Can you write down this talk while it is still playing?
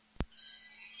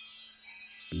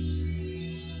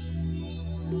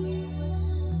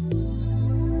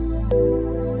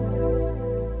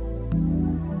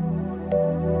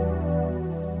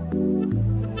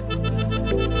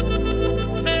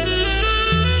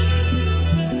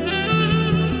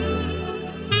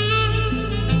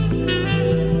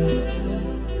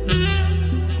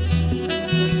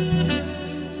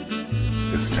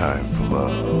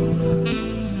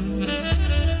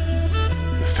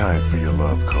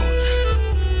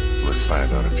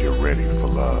find out if you're ready for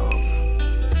love.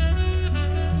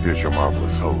 Here's your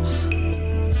marvelous host,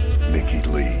 Nikki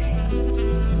Lee.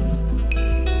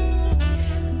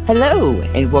 Hello,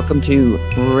 and welcome to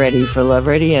Ready for Love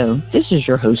Radio. This is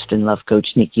your host and love coach,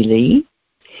 Nikki Lee.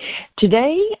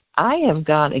 Today, I have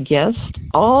got a guest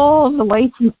all the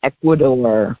way from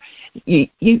Ecuador.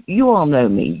 You all know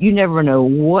me. You never know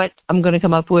what I'm going to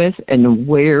come up with and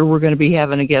where we're going to be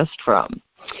having a guest from.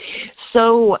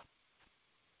 So,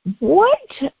 what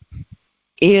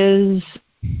is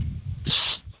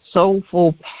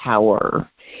soulful power?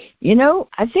 You know,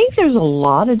 I think there's a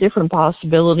lot of different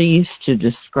possibilities to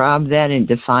describe that and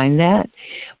define that,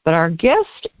 but our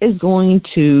guest is going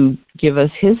to give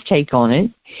us his take on it.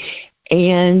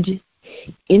 And,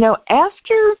 you know,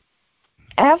 after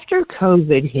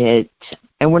COVID hit,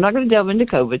 and we're not going to delve into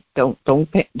COVID,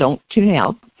 don't tune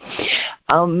out.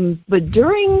 But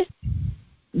during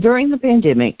the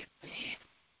pandemic,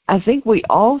 I think we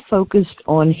all focused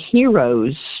on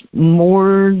heroes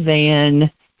more than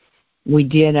we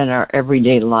did in our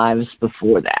everyday lives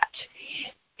before that.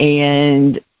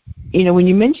 And, you know, when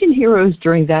you mention heroes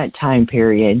during that time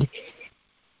period,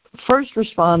 first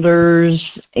responders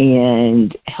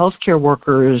and healthcare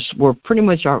workers were pretty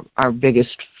much our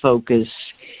biggest focus.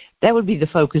 That would be the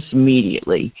focus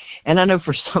immediately. And I know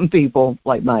for some people,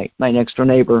 like my next door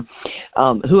neighbor,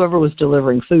 whoever was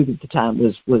delivering food at the time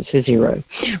was his hero.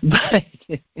 But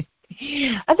I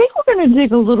think we're going to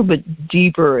dig a little bit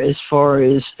deeper as far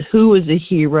as who is a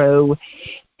hero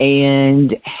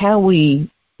and how we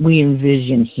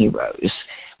envision heroes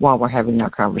while we're having our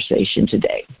conversation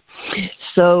today.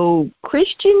 So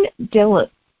Christian de la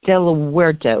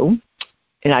Huerta,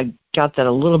 and I got that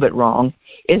a little bit wrong,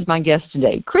 is my guest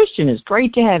today. Christian, it's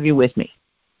great to have you with me.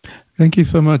 Thank you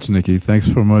so much, Nikki. Thanks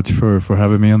so much for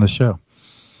having me on the show.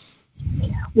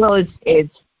 Well,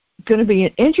 it's going to be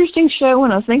an interesting show,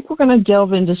 and I think we're going to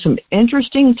delve into some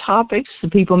interesting topics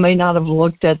that people may not have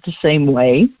looked at the same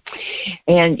way.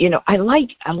 And, you know, I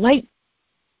like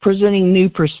presenting new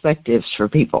perspectives for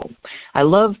people. I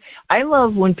love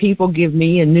when people give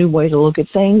me a new way to look at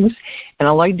things, and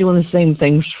I like doing the same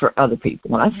things for other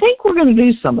people. And I think we're going to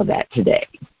do some of that today.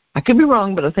 I could be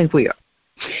wrong, but I think we are.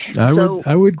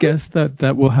 I would guess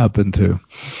that will happen too.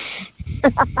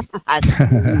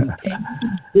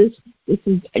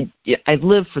 I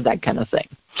live for that kind of thing.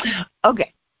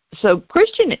 Okay, so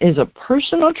Christian is a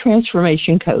personal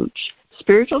transformation coach,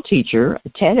 spiritual teacher, a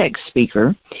TEDx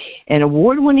speaker, and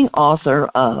award-winning author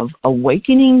of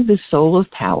Awakening the Soul of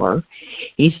Power.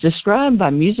 He's described by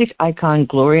music icon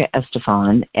Gloria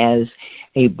Estefan as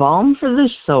a balm for the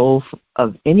soul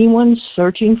of anyone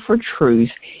searching for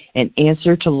truth and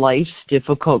answer to life's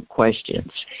difficult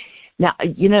questions. Now,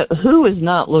 you know, who is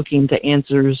not looking for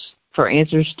answers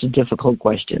to difficult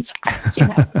questions? You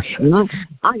know,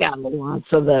 I got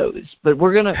lots of those, but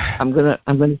I'm gonna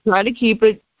try to keep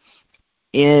it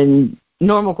in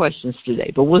normal questions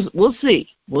today, but we'll see.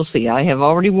 We'll see. I have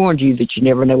already warned you that you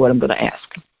never know what I'm going to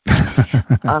ask.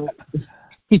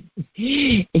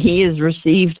 He has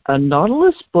received a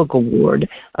Nautilus Book Award,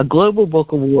 a Global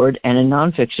Book Award, and a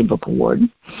Nonfiction Book Award.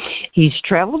 He's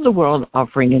traveled the world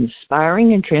offering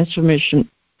inspiring and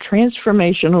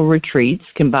transformational retreats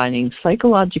combining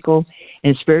psychological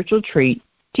and spiritual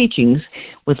teachings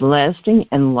with lasting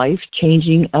and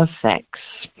life-changing effects.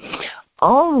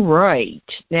 All right.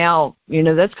 Now, you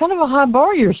know, that's kind of a high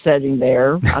bar you're setting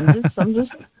there. I'm just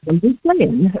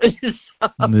saying.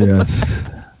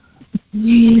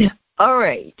 Yes. All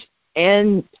right.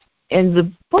 And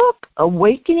the book,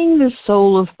 Awakening the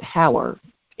Soul of Power,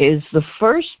 is the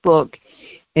first book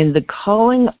in the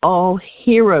Calling All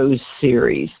Heroes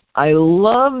series. I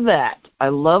love that. I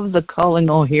love the Calling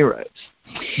All Heroes.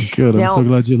 Good. I'm so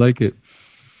glad you like it.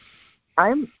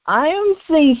 I am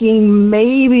thinking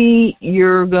maybe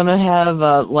you're going to have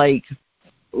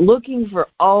looking for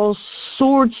all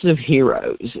sorts of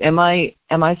heroes. Am I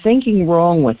thinking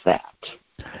wrong with that?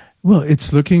 Well,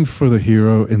 it's looking for the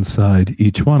hero inside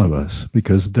each one of us,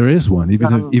 because there is one.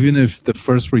 Even if the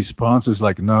first response is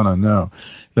like no,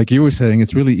 like you were saying,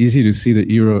 it's really easy to see the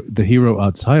hero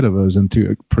outside of us and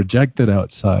to project it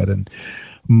outside. And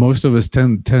most of us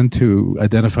tend to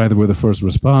identify with the first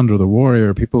responder, the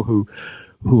warrior, people who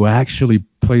actually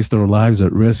place their lives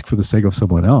at risk for the sake of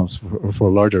someone else or for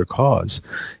a larger cause.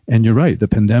 And you're right, the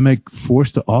pandemic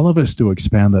forced all of us to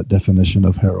expand that definition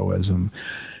of heroism.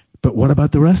 But what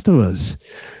about the rest of us?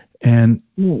 And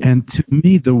to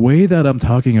me, the way that I'm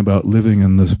talking about living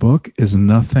in this book is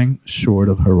nothing short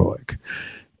of heroic.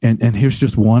 And here's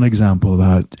just one example of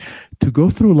that. To go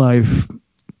through life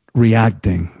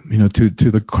reacting,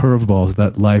 to the curveballs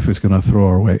that life is going to throw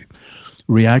our way,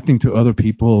 reacting to other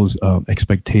people's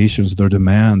expectations, their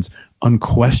demands,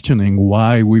 unquestioning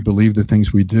why we believe the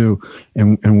things we do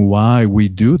and why we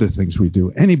do the things we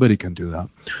do. Anybody can do that.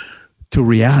 To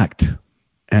react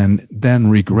and then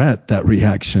regret that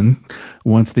reaction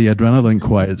once the adrenaline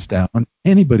quiets down,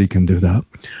 anybody can do that.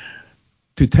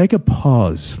 To take a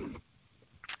pause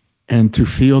and to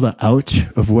feel the ouch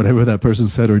of whatever that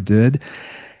person said or did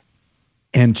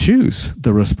and choose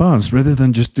the response rather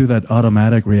than just do that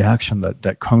automatic reaction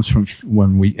that comes from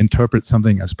when we interpret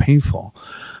something as painful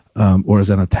or as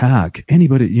an attack.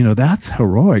 Anybody, that's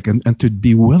heroic. And to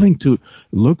be willing to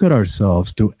look at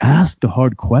ourselves, to ask the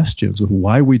hard questions of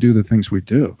why we do the things we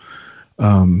do,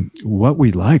 what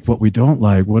we like, what we don't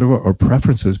like, what are our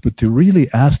preferences, but to really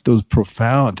ask those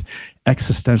profound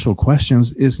existential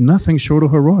questions is nothing short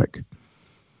of heroic.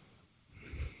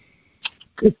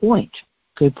 Good point.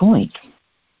 Good point.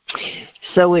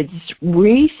 So it's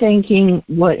rethinking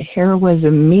what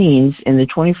heroism means in the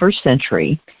 21st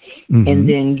century, and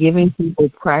then giving people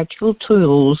practical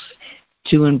tools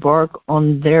to embark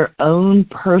on their own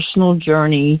personal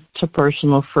journey to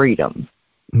personal freedom.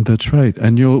 That's right.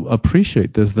 And you'll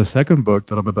appreciate this. The second book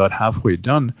that I'm about halfway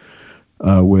done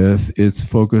with, it's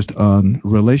focused on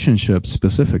relationships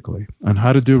specifically, and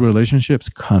how to do relationships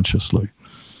consciously.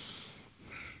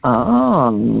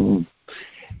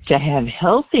 To have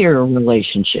healthier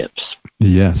relationships.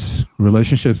 Yes,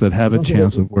 relationships that have a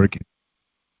chance of working.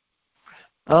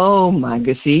 Oh my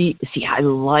God! See, I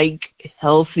like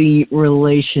healthy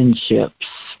relationships.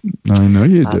 I know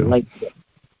you do. I like it.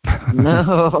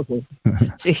 No,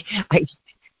 see,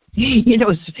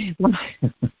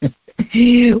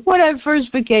 when I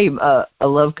first became a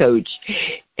love coach,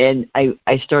 and I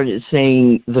started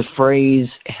saying the phrase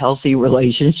 "healthy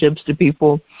relationships" to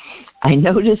people, I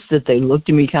noticed that they looked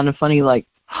at me kind of funny, like,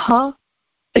 huh?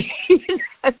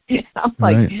 I'm like,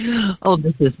 right. Oh,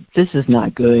 this is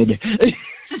not good.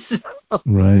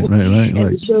 Right.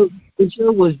 And the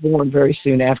show was born very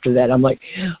soon after that. I'm like,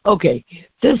 okay,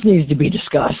 this needs to be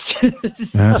discussed.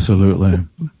 Absolutely.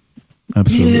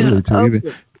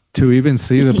 To even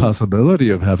see the possibility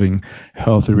of having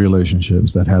healthy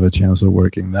relationships that have a chance of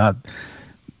working, that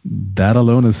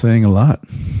alone is saying a lot.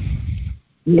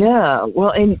 Yeah,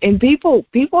 well, and people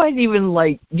hadn't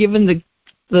even given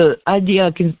the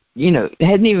idea,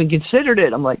 hadn't even considered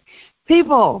it. I'm like,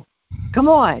 people, come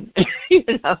on,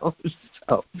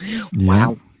 So, yeah.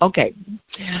 Wow. Okay.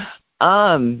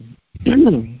 Well,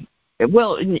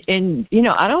 and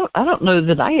I don't know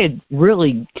that I had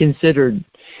really considered.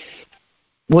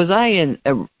 Was I in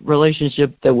a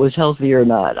relationship that was healthy or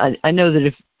not? I know that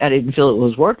if I didn't feel it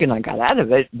was working, I got out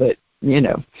of it. But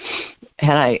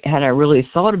had I really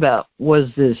thought about, was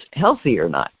this healthy or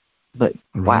not? But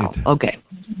right. Wow. Okay.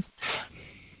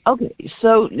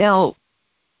 So now,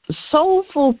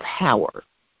 soulful power.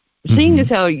 Seeing as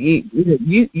how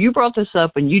you brought this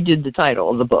up and you did the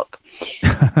title of the book,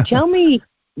 tell me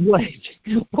what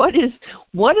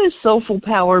does soulful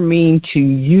power mean to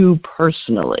you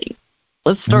personally?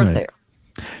 Let's start there.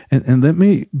 And let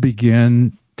me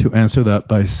begin to answer that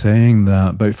by saying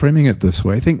that, by framing it this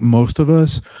way. I think most of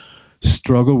us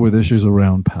struggle with issues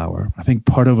around power. I think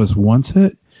part of us wants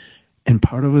it, and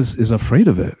part of us is afraid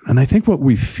of it. And I think what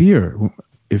we fear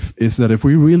is that if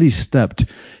we really stepped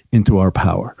into our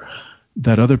power,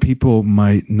 that other people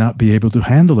might not be able to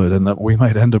handle it, and that we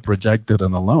might end up rejected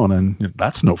and alone. And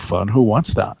that's no fun. Who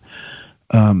wants that?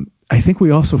 I think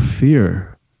we also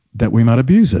fear that we might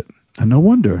abuse it. And no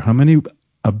wonder how many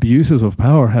abuses of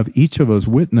power have each of us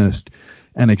witnessed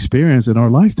and experienced in our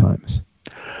lifetimes.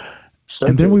 So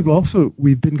and then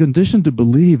we've been conditioned to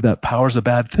believe that power is a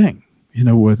bad thing.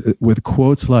 With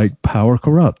quotes like "power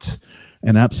corrupts,"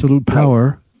 and absolute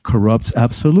power corrupts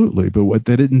absolutely. But what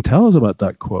they didn't tell us about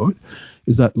that quote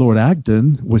is that Lord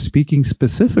Acton was speaking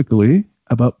specifically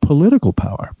about political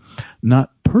power,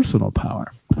 not personal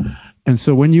power. And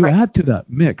so when you add to that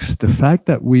mix the fact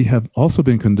that we have also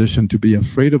been conditioned to be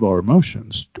afraid of our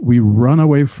emotions, we run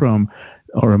away from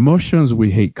our emotions,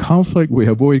 we hate conflict, we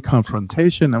avoid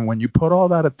confrontation, and when you put all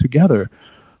that together,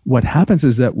 what happens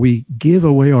is that we give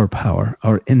away our power,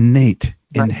 our innate,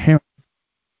 inherent,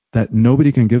 that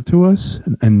nobody can give to us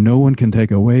and no one can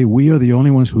take away. We are the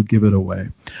only ones who give it away.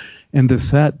 And the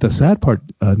sad part,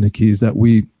 Nikki, is that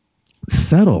we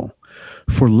settle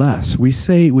for less.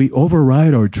 We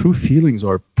override our true feelings,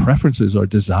 our preferences, our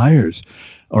desires,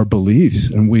 our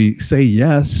beliefs, and we say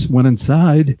yes when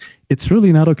inside it's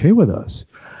really not okay with us.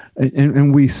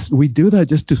 And we do that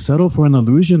just to settle for an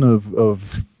illusion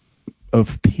of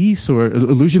peace or an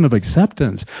illusion of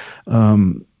acceptance,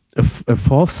 a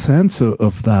false sense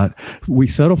of that. We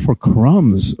settle for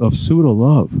crumbs of pseudo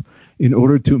love in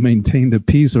order to maintain the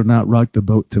peace or not rock the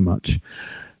boat too much.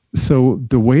 So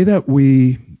the way that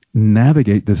we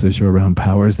navigate this issue around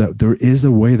power is that there is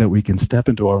a way that we can step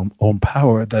into our own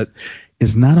power that is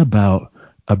not about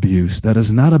abuse, that is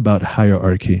not about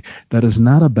hierarchy, that is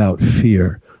not about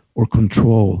fear or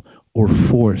control or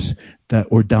force, that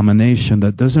or domination,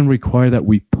 that doesn't require that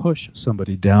we push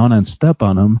somebody down and step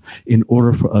on them in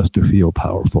order for us to feel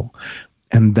powerful.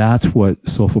 And that's what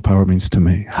soulful power means to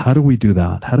me. How do we do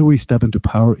that? How do we step into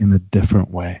power in a different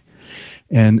way?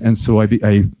 And so I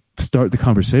start the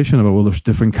conversation about, well, there's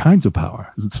different kinds of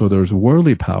power. So there's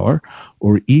worldly power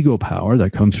or ego power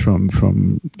that comes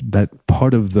from that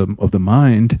part of the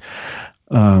mind,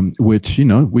 which,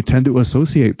 we tend to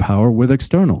associate power with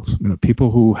externals. People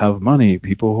who have money,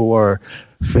 people who are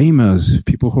famous,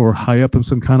 people who are high up in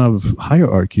some kind of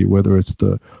hierarchy, whether it's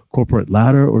the corporate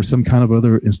ladder or some kind of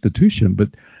other institution. But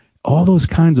all those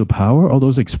kinds of power, all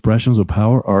those expressions of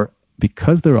power are,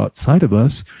 because they're outside of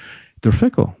us, they're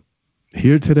fickle.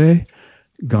 Here today,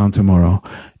 gone tomorrow.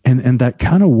 And that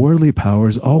kind of worldly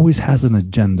power always has an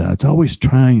agenda. It's always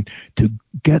trying to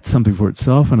get something for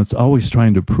itself, and it's always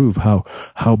trying to prove how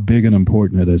big and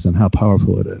important it is and how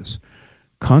powerful it is.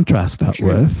 Contrast that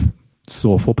with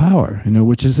soulful power,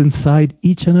 which is inside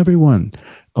each and every one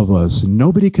of us.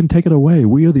 Nobody can take it away.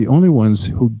 We are the only ones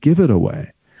who give it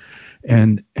away.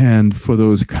 And for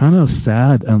those kind of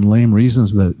sad and lame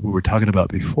reasons that we were talking about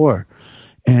before,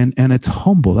 and it's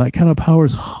humble. That kind of power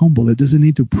is humble. It doesn't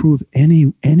need to prove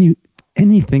anything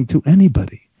to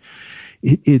anybody.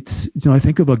 It's I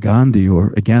think of a Gandhi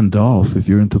or a Gandalf, if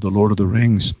you're into the Lord of the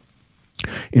Rings,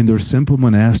 in their simple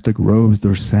monastic robes,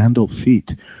 their sandal feet.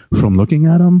 From looking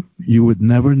at them, you would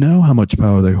never know how much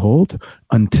power they hold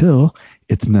until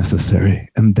it's necessary,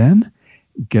 and then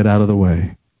get out of the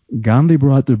way. Gandhi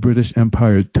brought the British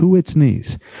Empire to its knees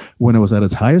when it was at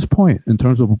its highest point in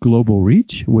terms of global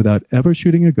reach without ever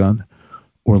shooting a gun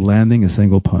or landing a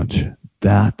single punch.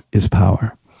 That is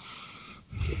power.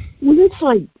 Well, it's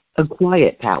like a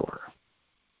quiet power.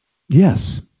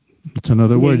 Yes. It's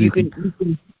another word. You can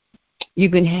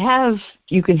have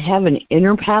an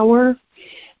inner power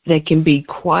that can be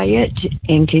quiet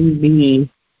and can be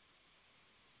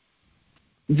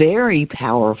very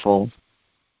powerful.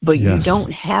 But yes. You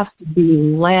don't have to be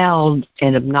loud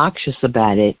and obnoxious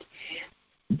about it.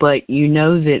 But you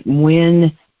know that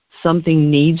when something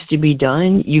needs to be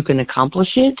done, you can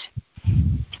accomplish it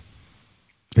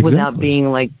without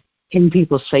being like in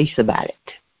people's face about it.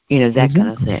 That kind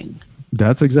of thing.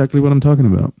 That's exactly what I'm talking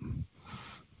about.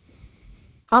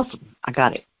 Awesome. I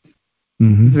got it.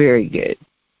 Mm-hmm. Very good.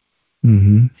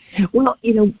 Mm-hmm. Well,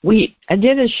 I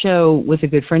did a show with a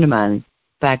good friend of mine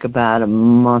back about a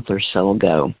month or so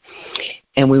ago,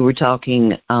 and we were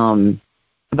talking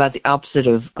about the opposite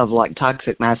of like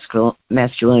toxic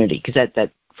masculinity, because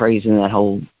that phrase and that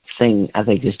whole thing I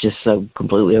think is just so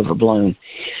completely overblown.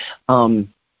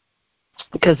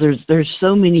 Because there's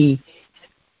so many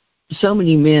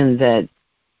men that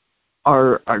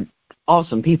are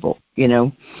awesome people,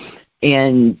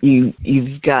 and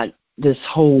you've got this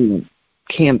whole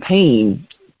campaign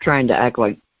trying to act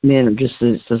like men are just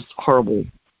this horrible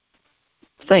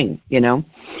thing,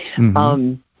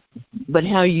 Mm-hmm. But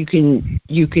how you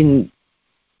can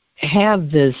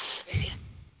have this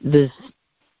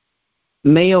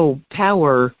male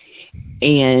power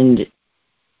and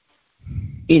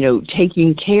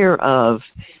taking care of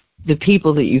the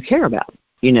people that you care about,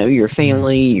 your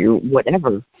family, your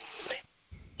whatever,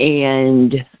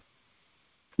 and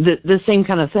the same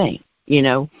kind of thing.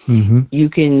 Mm-hmm. You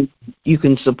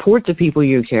can support the people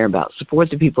you care about, support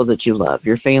the people that you love,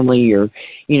 your family, your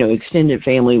extended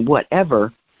family,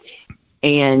 whatever.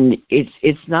 And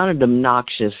it's not an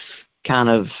obnoxious kind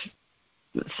of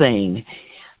thing.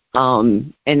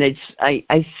 And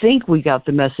I think we got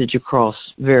the message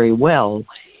across very well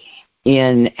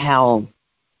in how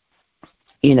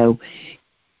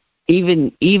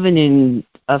even in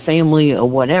a family or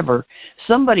whatever,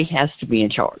 somebody has to be in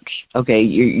charge. Okay,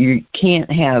 you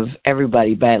can't have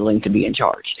everybody battling to be in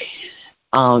charge.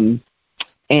 And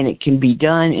it can be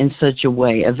done in such a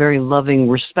way, a very loving,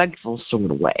 respectful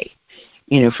sort of way.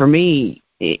 For me,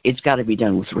 it's got to be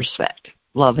done with respect,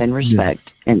 love and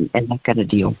respect, and that kind of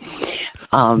deal.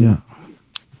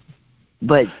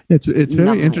 But it's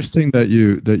very interesting that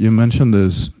you mentioned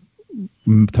this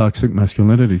toxic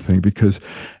masculinity thing, because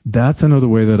that's another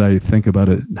way that I think about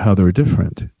it, how they're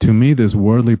different. To me, this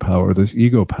worldly power, this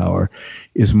ego power,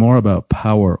 is more about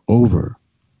power over,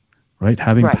 right?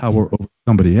 Having power over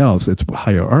somebody else. It's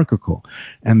hierarchical.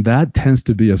 And that tends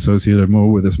to be associated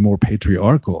more with this more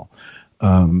patriarchal,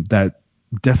 that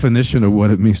definition of what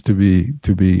it means to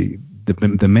be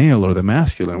the male or the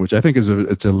masculine, which I think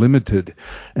it's a limited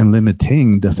and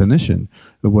limiting definition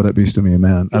of what it means to be a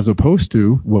man, as opposed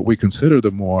to what we consider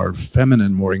the more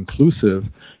feminine, more inclusive,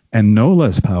 and no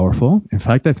less powerful. In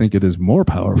fact, I think it is more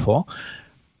powerful,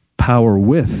 power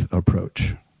with approach.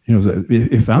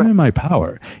 If I'm in my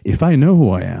power, if I know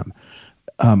who I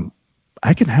am,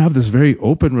 I can have this very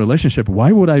open relationship.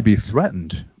 Why would I be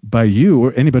threatened by you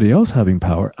or anybody else having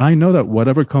power? I know that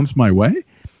whatever comes my way,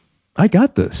 I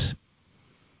got this.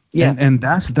 Yeah. And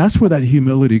that's where that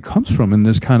humility comes from, in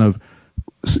this kind of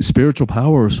spiritual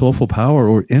power or soulful power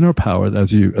or inner power,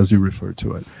 as you refer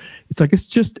to it. It's like it's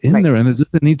just in there, and it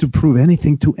doesn't need to prove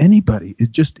anything to anybody.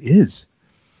 It just is.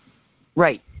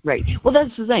 Right. Well,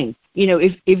 that's the thing.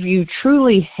 If you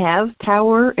truly have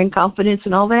power and confidence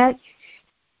and all that,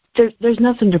 there's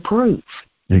nothing to prove.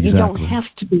 Exactly. You don't have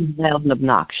to be loud and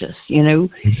obnoxious.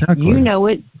 Exactly. You know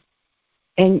it,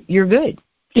 and you're good.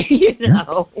 Yeah.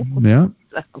 So,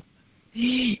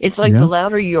 it's like the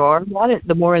louder you are about it,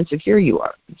 the more insecure you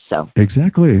are. So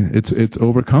exactly, it's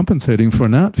overcompensating for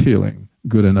not feeling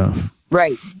good enough.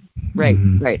 Right.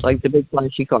 Like the big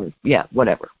flashy car. Yeah,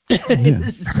 whatever.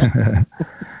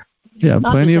 Yeah,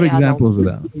 plenty of examples of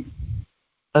that.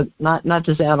 Not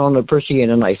to say I don't appreciate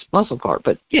a nice muscle car,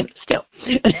 but still.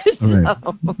 Right.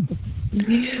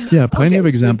 Yeah, plenty of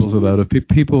examples of that, of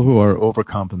people who are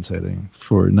overcompensating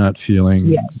for not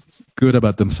feeling good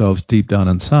about themselves deep down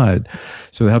inside.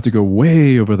 So they have to go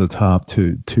way over the top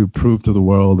to prove to the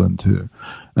world and to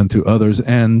others,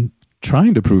 and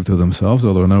trying to prove to themselves,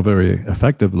 although not very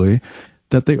effectively,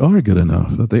 that they are good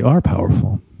enough, that they are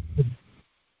powerful.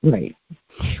 Right.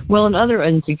 Well, and other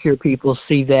insecure people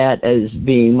see that as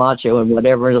being macho and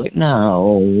whatever. Like,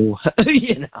 no,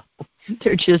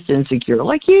 they're just insecure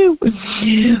like you.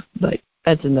 But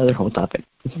that's another whole topic.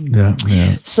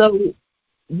 Yeah. So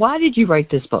why did you write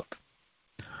this book?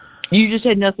 You just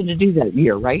had nothing to do that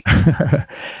year, right?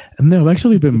 No, I've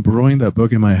actually been brewing that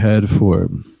book in my head for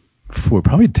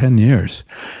probably 10 years.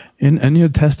 And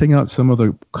testing out some of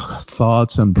the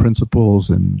thoughts and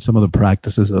principles and some of the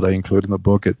practices that I include in the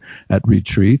book at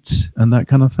retreats and that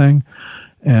kind of thing.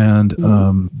 And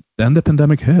then the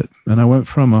pandemic hit, and I went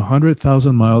from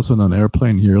 100,000 miles on an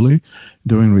airplane yearly,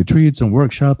 doing retreats and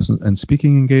workshops and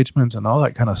speaking engagements and all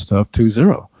that kind of stuff, to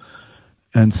zero.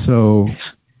 And so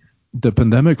the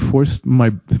pandemic forced me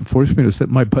to sit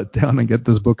my butt down and get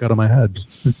this book out of my head.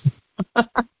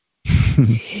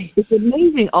 It's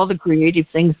amazing all the creative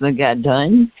things that got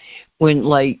done when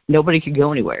nobody could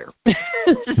go anywhere.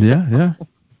 Yeah.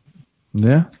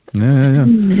 Without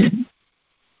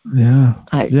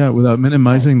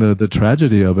minimizing the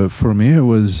tragedy of it, for me it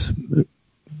was,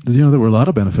 there were a lot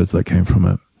of benefits that came from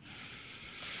it.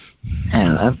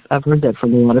 Yeah, I've heard that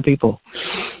from a lot of people.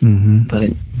 Mm-hmm. But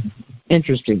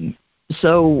interesting.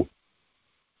 So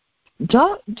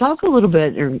talk a little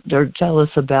bit or tell us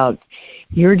about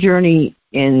your journey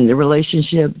in the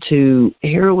relationship to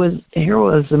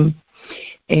heroism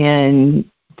and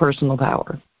personal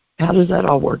power. How does that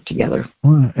all work together?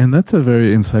 Well, and that's a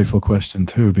very insightful question,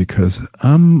 too, because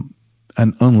I'm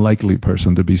an unlikely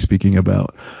person to be speaking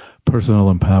about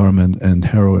personal empowerment and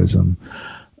heroism.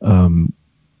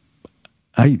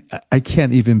 I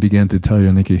can't even begin to tell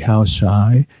you, Nikki, how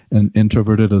shy and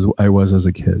introverted as I was as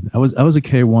a kid. I was a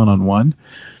K one-on-one.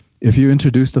 If you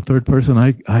introduced a third person,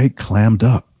 I clammed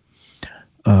up.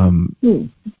 And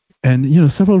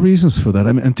several reasons for that.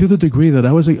 I mean, and to the degree that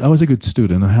I was a good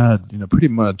student, I had pretty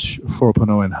much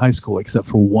 4.0 in high school except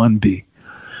for 1B.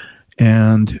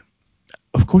 And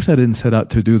of course, I didn't set out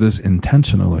to do this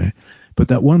intentionally, but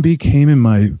that 1B came in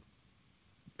my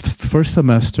first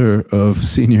semester of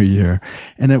senior year,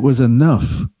 and it was enough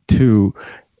to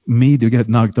me to get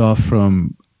knocked off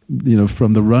from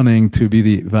the running to be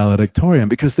the valedictorian,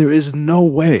 because there is no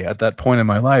way at that point in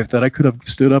my life that I could have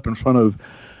stood up in front of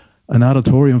an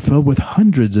auditorium filled with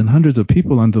hundreds and hundreds of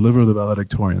people and deliver the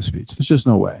valedictorian speech. There's just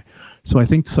no way. So I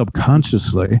think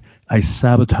subconsciously I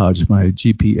sabotaged my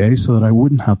GPA so that I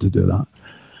wouldn't have to do that.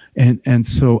 And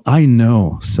so I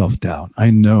know self-doubt. I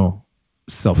know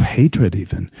self-hatred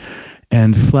even.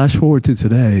 And flash forward to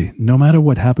today, no matter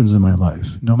what happens in my life,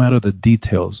 no matter the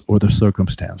details or the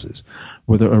circumstances,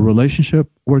 whether a relationship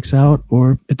works out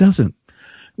or it doesn't,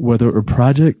 whether a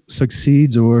project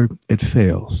succeeds or it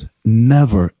fails,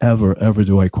 never, ever, ever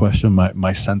do I question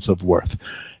my sense of worth.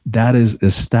 That is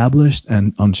established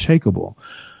and unshakable.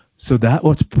 So that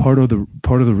was part of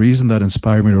the reason that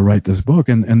inspired me to write this book,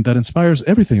 and that inspires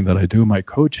everything that I do: my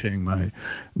coaching, my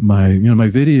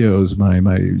videos,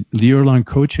 my year-long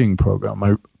coaching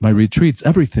program, my retreats,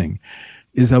 everything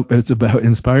it's about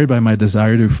inspired by my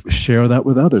desire to share that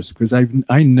with others, because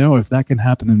I know if that can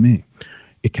happen in me,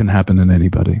 it can happen in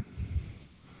anybody.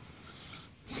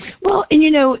 Well, and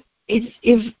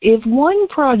if one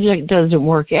project doesn't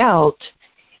work out,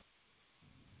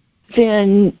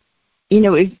 then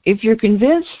if you're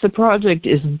convinced the project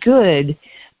is good,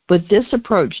 but this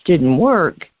approach didn't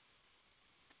work,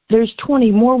 there's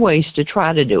 20 more ways to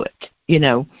try to do it.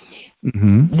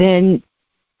 Mm-hmm. Then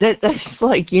that's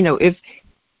like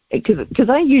because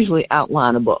I usually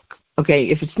outline a book. Okay,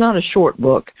 if it's not a short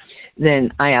book,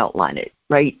 then I outline it,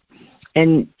 right?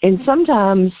 And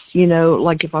sometimes,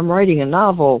 like if I'm writing a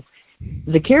novel,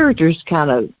 the characters kind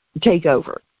of take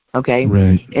over, okay?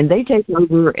 Right. And they take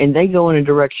over and they go in a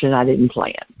direction I didn't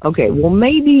plan. Okay, well,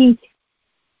 maybe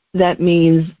that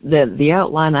means that the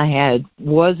outline I had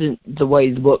wasn't the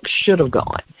way the book should have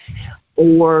gone.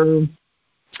 Or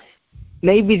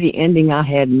maybe the ending I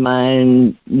had in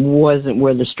mind wasn't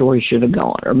where the story should have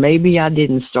gone. Or maybe I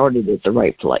didn't start it at the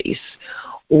right place.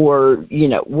 Or,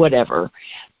 whatever.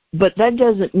 But that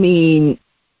doesn't mean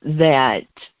that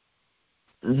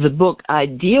the book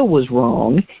idea was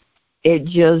wrong. It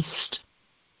just,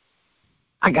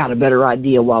 I got a better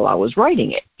idea while I was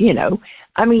writing it,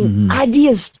 I mean, mm-hmm.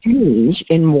 Ideas change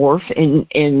and morph and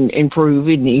improve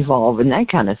and evolve and that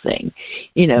kind of thing,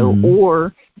 mm-hmm.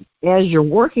 Or as you're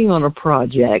working on a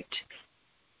project,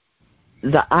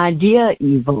 the idea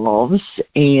evolves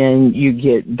and you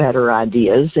get better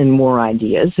ideas and more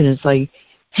ideas. And it's like,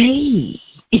 hey,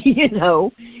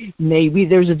 maybe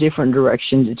there's a different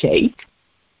direction to take.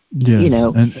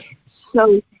 Yeah.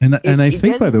 And I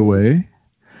think, by the way,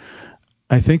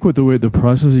 with the way the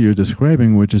process you're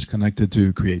describing, which is connected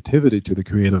to creativity, to the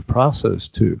creative process,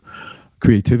 to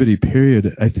creativity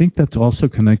period, I think that's also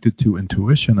connected to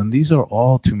intuition. And these are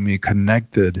all, to me,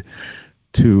 connected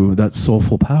to that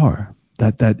soulful power,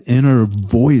 that inner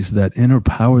voice, that inner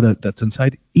power that's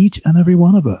inside each and every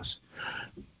one of us.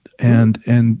 And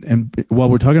while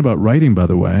we're talking about writing, by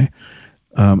the way,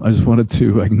 I just wanted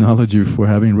to acknowledge you for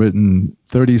having written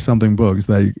 30-something books.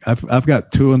 I've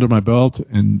got 2 under my belt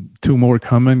and 2 more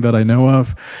coming that I know of,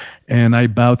 and I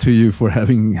bow to you for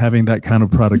having that kind of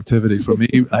productivity. For me,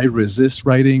 I resist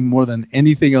writing more than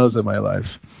anything else in my life.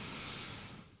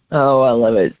 Oh, I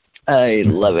love it. I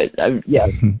love it. Yeah.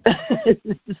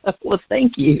 Well,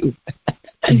 thank you.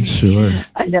 Sure.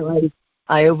 I know.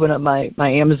 I open up my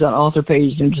Amazon author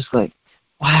page and I'm just like,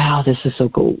 wow, this is so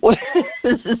cool.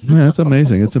 Yeah, it's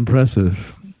amazing. It's impressive.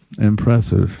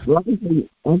 Well,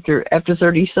 after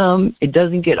 30-some, it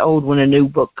doesn't get old when a new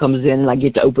book comes in and I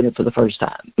get to open it for the first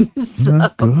time.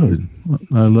 That's good.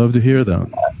 I love to hear that.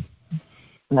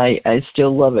 I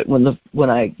still love it when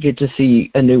I get to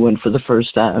see a new one for the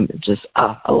first time. It's just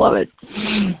I love it.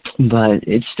 But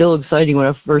it's still exciting when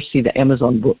I first see the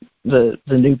Amazon book, the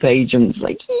new page, and it's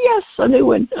like, yes, a new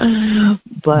one.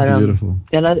 But beautiful.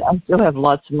 And I still have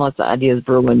lots and lots of ideas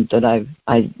brewing that I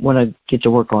want to get to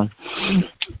work on.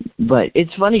 But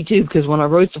it's funny too, because when I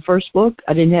wrote the first book,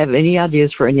 I didn't have any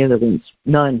ideas for any other ones.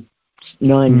 None.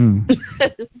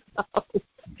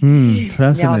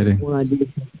 Fascinating.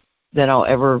 That I'll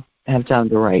ever have time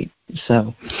to write.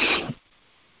 So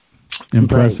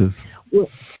impressive.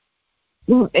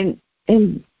 Well, and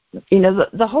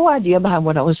the whole idea behind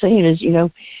what I was saying is,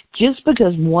 just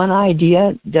because one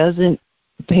idea doesn't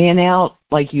pan out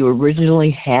like you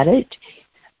originally had it,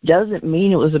 doesn't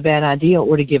mean it was a bad idea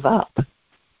or to give up.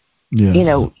 Yeah.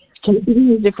 Take it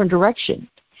in a different direction.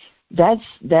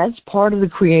 That's part of the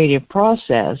creative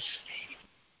process,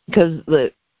 because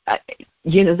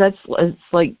it's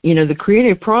like, the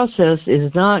creative process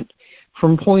is not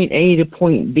from point A to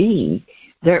point B.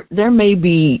 There may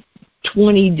be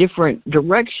 20 different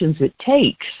directions it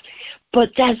takes, but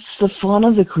that's the fun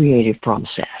of the creative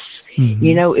process.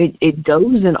 Mm-hmm. It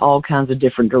goes in all kinds of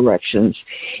different directions.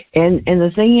 And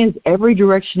the thing is, every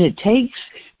direction it takes,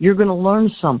 you're going to learn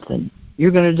something.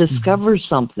 You're going to discover mm-hmm.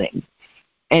 something.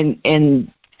 And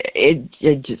it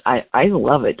just, I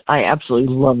love it. I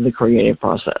absolutely love the creative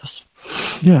process.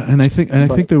 Yeah, and I think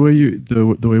the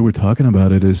way we're talking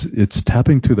about it is it's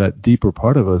tapping to that deeper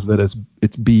part of us, that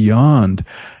it's beyond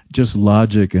just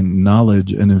logic and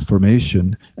knowledge and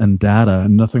information and data,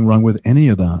 and nothing wrong with any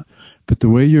of that. But the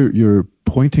way you're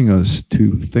pointing us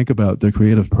to think about the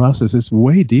creative process is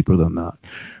way deeper than that.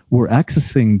 We're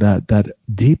accessing that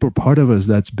deeper part of us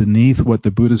that's beneath what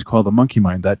the Buddhists call the monkey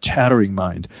mind, that chattering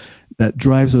mind that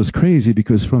drives us crazy,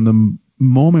 because from the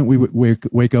moment we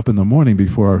wake up in the morning,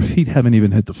 before our feet haven't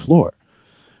even hit the floor,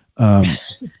 our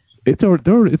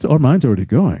mind's already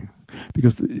going,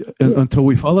 because until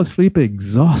we fall asleep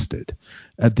exhausted,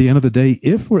 at the end of the day,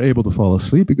 if we're able to fall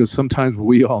asleep, because sometimes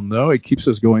we all know it keeps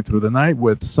us going through the night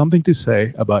with something to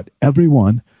say about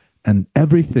everyone and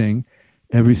everything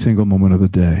every single moment of the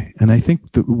day. And I think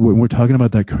that when we're talking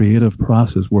about that creative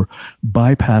process, we're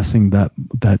bypassing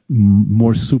that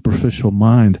more superficial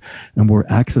mind, and we're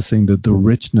accessing the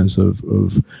richness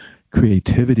of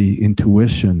creativity,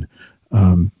 intuition,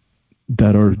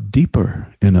 that are deeper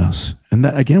in us. And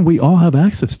that, again, we all have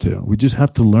access to. We just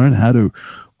have to learn how to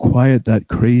quiet that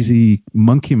crazy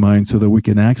monkey mind so that we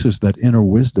can access that inner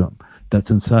wisdom that's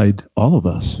inside all of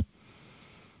us.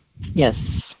 Yes.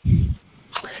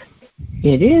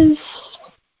 It is.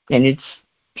 And it's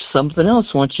something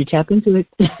else once you tap into it.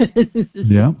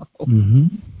 Yeah. Mm-hmm.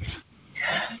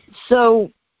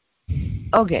 So,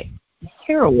 okay,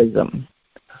 heroism.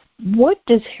 What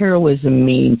does heroism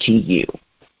mean to you?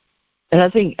 And I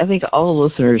think all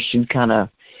listeners should kind of,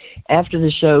 after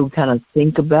the show, kind of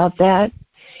think about that.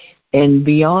 And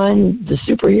beyond the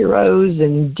superheroes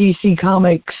and DC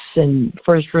Comics and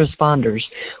first responders,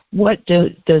 what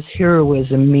does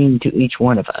heroism mean to each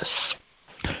one of us?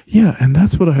 Yeah, and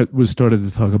that's what I was started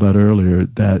to talk about earlier,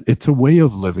 that it's a way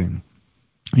of living.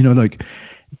 You know, like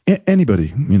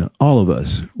anybody, you know, all of us,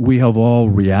 we have all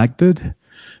reacted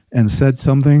and said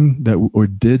something or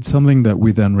did something that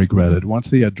we then regretted. Once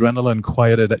the adrenaline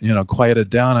quieted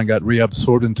down and got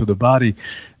reabsorbed into the body,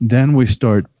 then we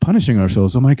start punishing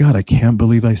ourselves. Oh my God, I can't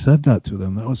believe I said that to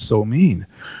them. That was so mean.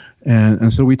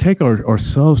 And so we take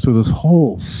ourselves through this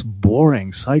whole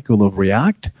boring cycle of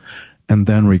react and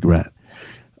then regret.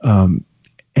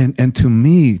 And to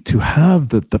me, to have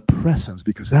the presence,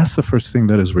 because that's the first thing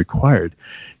that is required,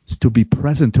 is to be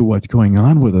present to what's going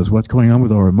on with us, what's going on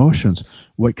with our emotions,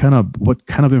 what kind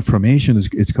of information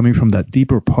is coming from that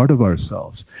deeper part of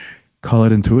ourselves. Call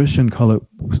it intuition, call it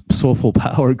soulful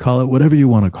power, call it whatever you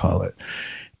want to call it.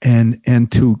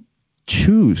 And to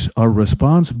choose our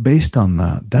response based on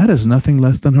that is nothing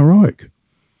less than heroic.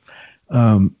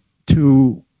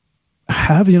 To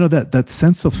have, that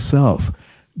sense of self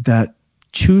that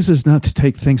chooses not to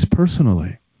take things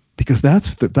personally, because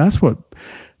that's what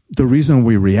the reason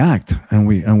we react and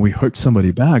we hurt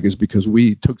somebody back is because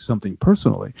we took something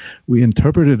personally. We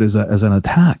interpret it as an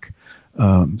attack,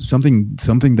 something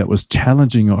that was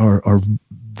challenging our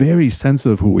very sense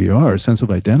of who we are, sense of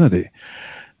identity.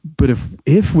 But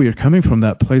if we are coming from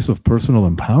that place of personal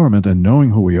empowerment and knowing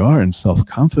who we are and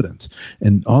self-confidence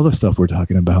and all the stuff we're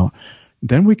talking about,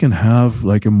 then we can have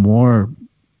like a more,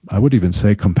 I would even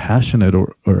say, compassionate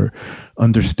or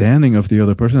understanding of the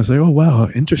other person and say, oh, wow,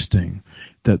 interesting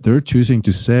that they're choosing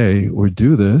to say or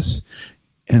do this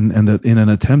and that in an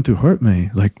attempt to hurt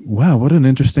me. Like, wow, what an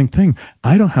interesting thing.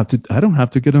 I don't have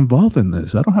to get involved in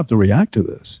this. I don't have to react to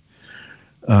this.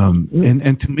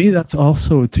 And to me, that's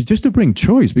also just to bring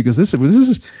choice, because this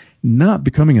is not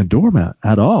becoming a doormat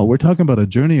at all. We're talking about a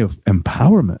journey of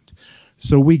empowerment.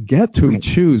 So we get to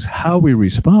choose how we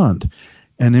respond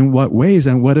and in what ways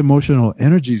and what emotional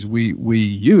energies we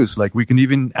use. Like we can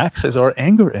even access our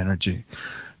anger energy,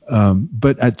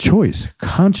 but at choice,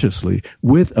 consciously,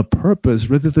 with a purpose,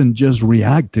 rather than just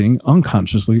reacting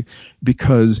unconsciously,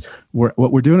 because what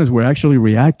we're doing is we're actually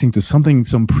reacting to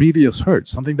some previous hurt,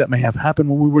 something that may have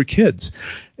happened when we were kids,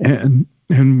 and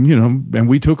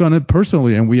we took on it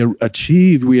personally, and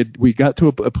we got to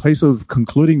a place of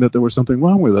concluding that there was something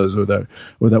wrong with us, or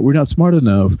that we're not smart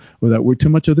enough, or that we're too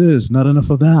much of this, not enough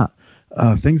of that,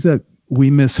 things that we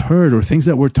misheard, or things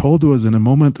that were told to us in a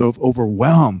moment of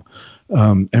overwhelm.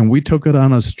 And we took it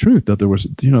on as truth that there was,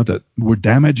 that we're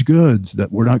damaged goods,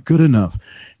 that we're not good enough.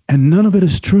 And none of it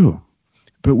is true.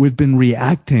 But we've been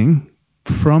reacting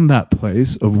from that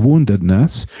place of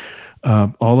woundedness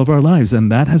all of our lives.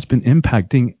 And that has been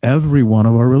impacting every one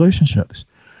of our relationships.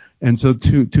 And so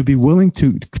to be willing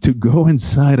to go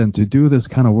inside and to do this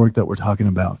kind of work that we're talking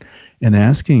about and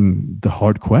asking the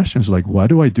hard questions like, why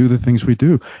do I do the things we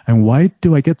do? And why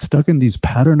do I get stuck in these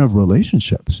pattern of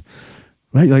relationships?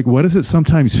 Right? Like, what does it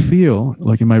sometimes feel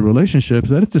like in my relationships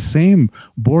that it's the same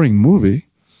boring movie?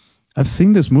 I've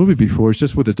seen this movie before. It's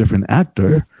just with a different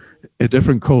actor, a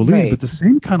different co-lead, but the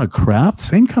same kind of crap,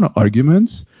 same kind of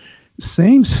arguments,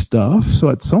 same stuff. So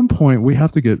at some point, we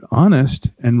have to get honest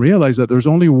and realize that there's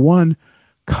only one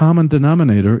common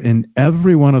denominator in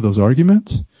every one of those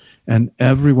arguments and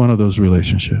every one of those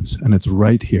relationships, and it's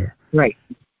right here. Right.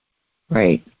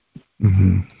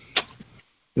 Mm-hmm.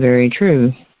 Very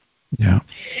true. Yeah.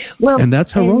 Well, and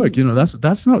that's heroic.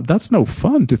 That's no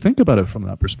fun to think about it from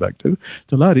that perspective.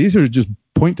 It's a lot easier to just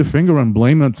point the finger and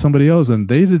blame on somebody else, and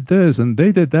they did this and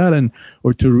they did that,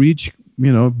 or to reach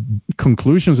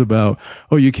conclusions about,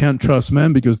 oh, you can't trust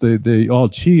men because they all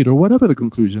cheat, or whatever the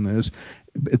conclusion is.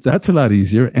 That's a lot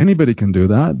easier. Anybody can do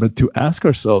that. But to ask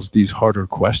ourselves these harder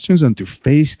questions and to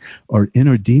face our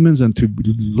inner demons and to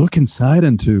look inside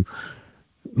and to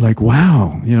like,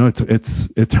 wow,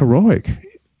 it's heroic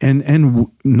and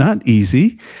not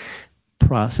easy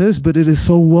process, but it is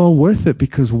so well worth it,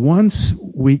 because once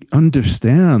we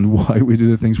understand why we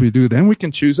do the things we do, then we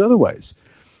can choose otherwise.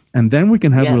 And then we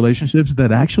can have relationships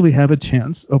that actually have a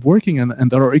chance of working and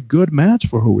that are a good match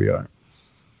for who we are.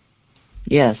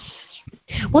 Yes.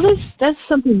 Well, that's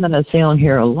something that I say on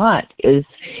here a lot is,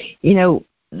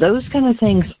 those kind of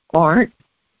things aren't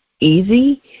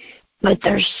easy, but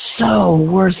they're so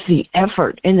worth the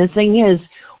effort. And the thing is,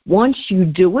 once you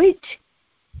do it,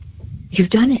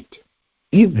 you've done it.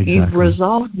 You've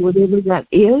resolved whatever that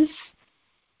is,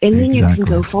 and then you can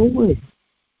go forward.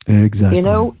 Exactly.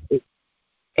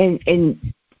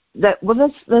 And that's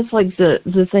like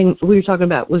the thing we were talking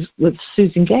about was with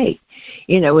Susan Gay,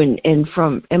 and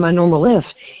from In My Normal Life,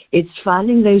 it's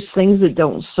finding those things that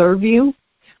don't serve you,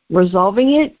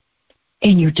 resolving it,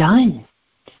 and you're done.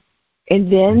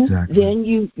 And then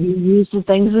you use the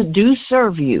things that do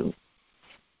serve you,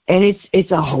 and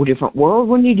it's a whole different world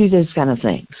when you do those kind of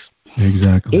things.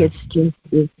 Exactly.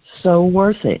 It's so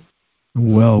worth it.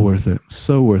 Well worth it.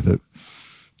 So worth it.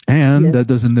 And that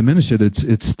doesn't diminish it.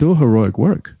 It's still heroic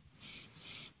work.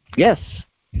 Yes.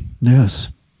 Yes.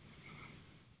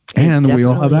 And we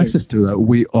all have access to that.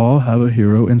 We all have a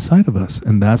hero inside of us.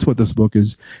 And that's what this book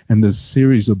is, and this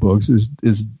series of books is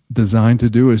designed to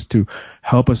do, is to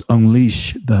help us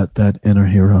unleash that inner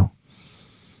hero.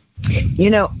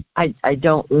 I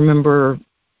don't remember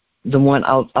the one.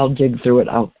 I'll dig through it.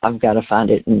 I've got to find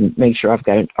it and make sure I've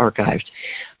got it archived.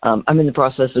 I'm in the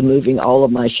process of moving all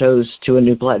of my shows to a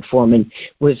new platform, and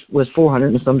with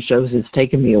 400 and some shows, it's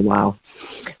taken me a while.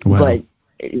 Wow. But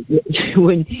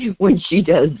when she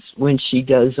does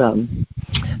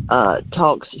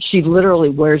talks, she literally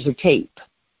wears a cape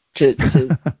to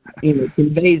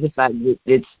convey the fact that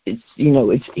it's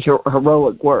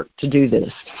heroic work to do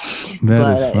this.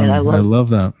 That is fun. And I love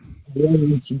that.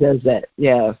 When she does that,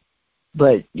 yeah.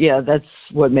 But yeah, that's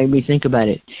what made me think about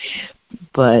it.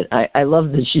 But I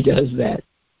love that she does that.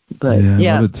 But I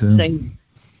love it too.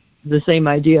 The same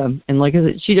idea. And like I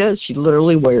said, she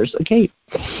literally wears a cape.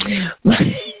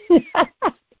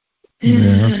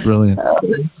 Yeah, that's brilliant.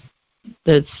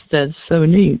 That's so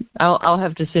neat. I'll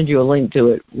have to send you a link to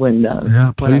it when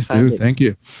please I find do. it. Thank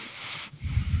you.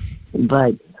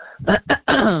 But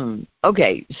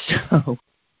okay, so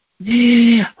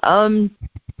you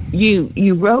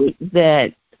wrote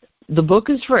that the book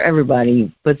is for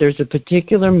everybody, but there's a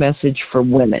particular message for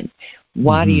women.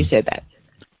 Why do you say that?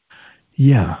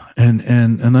 Yeah,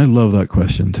 and I love that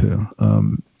question too.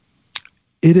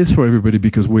 It is for everybody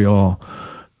because we all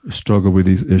struggle with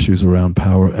these issues around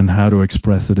power and how to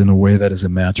express it in a way that is a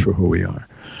match for who we are.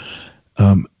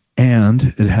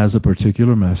 And it has a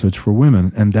particular message for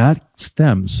women, and that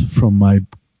stems from my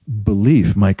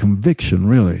belief, my conviction,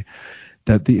 really,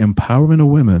 that the empowerment of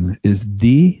women is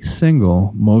the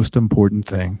single most important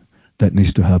thing that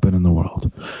needs to happen in the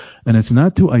world. And it's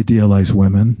not to idealize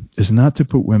women. It's not to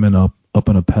put women up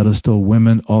on a pedestal.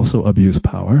 Women also abuse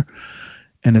power.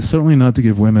 And it's certainly not to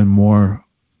give women more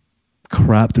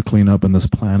crap to clean up on this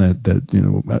planet that,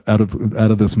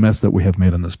 out of this mess that we have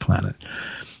made on this planet.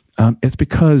 It's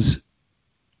because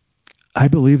I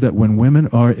believe that when women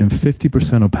are in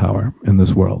 50% of power in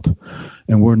this world,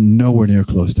 and we're nowhere near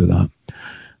close to that,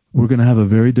 we're going to have a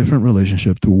very different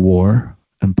relationship to war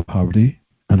and poverty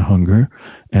and hunger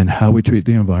and how we treat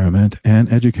the environment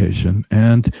and education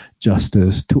and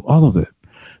justice, to all of it.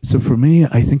 So for me,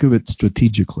 I think of it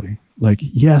strategically. Like,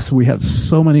 yes, we have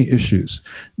so many issues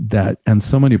and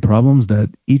so many problems that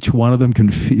each one of them can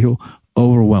feel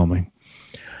overwhelming.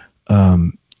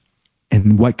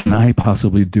 And what can I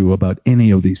possibly do about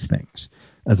any of these things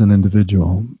as an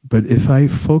individual? But if I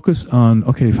focus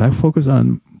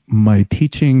on my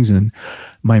teachings and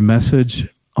my message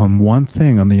on one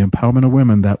thing, on the empowerment of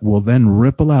women, that will then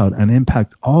ripple out and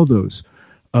impact all those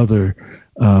other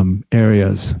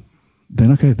areas,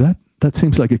 then that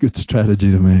seems like a good strategy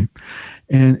to me.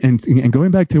 And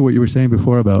going back to what you were saying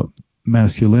before about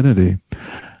masculinity,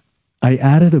 I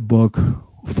added a book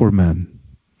for men.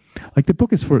 Like, the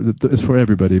book is for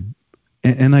everybody,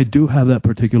 and I do have that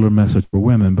particular message for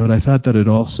women, but I thought that it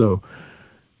also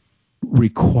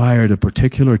required a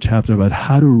particular chapter about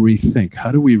how to rethink,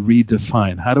 how do we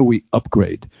redefine, how do we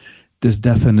upgrade this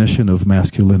definition of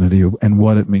masculinity and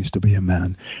what it means to be a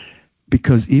man.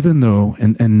 Because even though,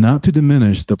 and not to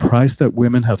diminish the price that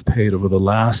women have paid over the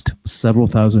last several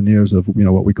thousand years of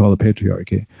what we call the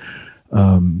patriarchy,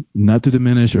 not to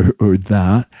diminish or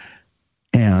that,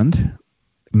 and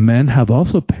men have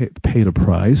also paid a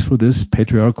price for this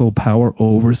patriarchal power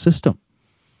over system,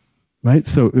 right?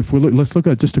 So if let's look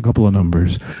at just a couple of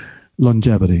numbers.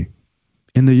 Longevity.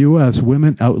 In the U.S.,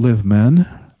 women outlive men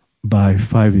by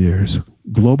 5 years.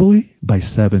 Globally, by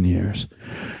 7 years.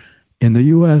 In the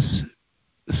U.S.,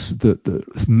 the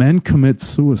men commit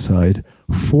suicide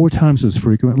 4 times as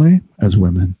frequently as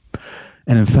women.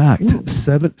 And in fact,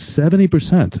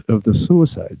 70% of the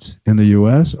suicides in the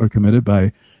U.S. are committed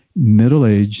by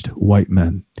middle-aged white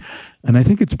men. And I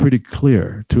think it's pretty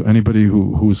clear to anybody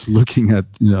who's looking at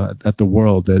at the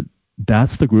world that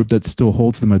that's the group that still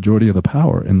holds the majority of the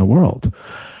power in the world.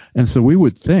 And so we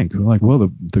would think, like, well,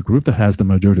 the group that has the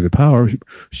majority of the power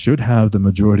should have the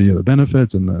majority of the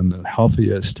benefits and the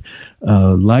healthiest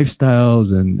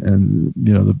lifestyles and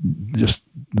just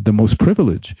the most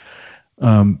privilege.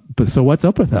 But so what's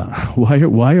up with that?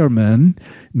 Why are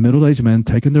middle-aged men,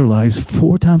 taking their lives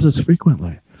 4 times as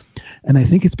frequently? And I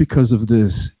think it's because of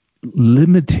this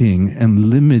limiting and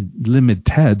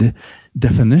limited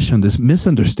definition, this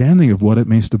misunderstanding of what it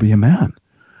means to be a man.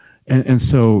 And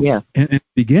so it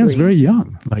begins very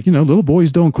young. Like, little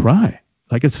boys don't cry.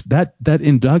 Like, it's that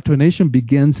indoctrination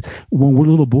begins when we're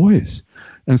little boys.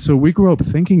 And so we grow up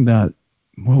thinking that,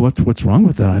 well, what's wrong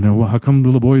with that? Well, how come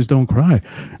little boys don't cry?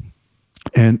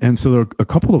 And so there are a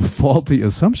couple of faulty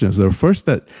assumptions. The first,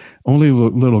 that only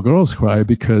little girls cry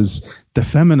because the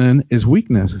feminine is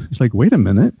weakness. It's like, wait a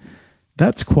minute,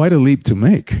 that's quite a leap to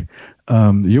make.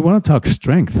 You want to talk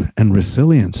strength and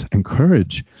resilience and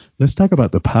courage. Let's talk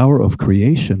about the power of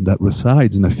creation that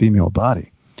resides in a female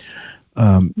body.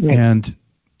 And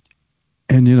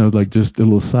like, just a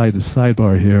little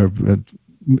sidebar here.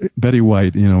 Betty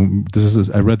White,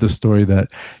 I read the story that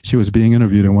she was being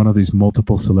interviewed in one of these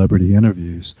multiple celebrity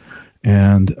interviews.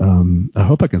 And I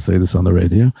hope I can say this on the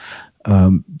radio.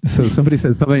 So somebody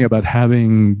said something about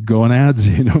having gonads,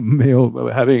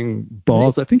 male, having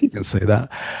balls. I think you can say that.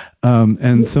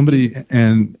 And somebody,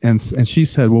 and she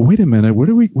said, well, wait a minute, where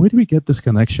do we get this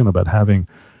connection about having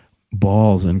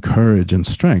balls and courage and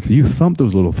strength? You thump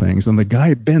those little things, and the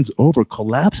guy bends over,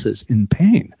 collapses in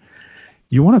pain.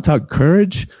 You want to talk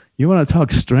courage? You want to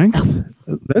talk strength?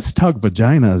 Let's talk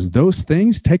vaginas. Those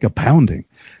things take a pounding.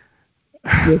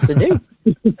 Yes, they do.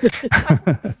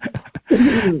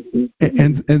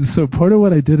 and so part of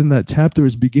what I did in that chapter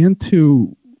is begin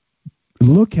to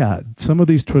look at some of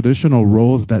these traditional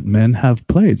roles that men have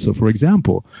played. So, for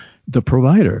example, the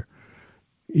provider.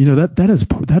 That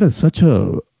is such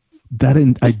a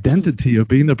identity of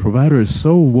being the provider is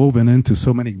so woven into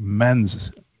so many men's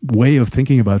way of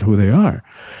thinking about who they are.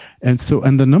 And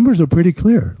the numbers are pretty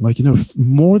clear. Like,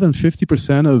 more than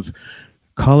 50% of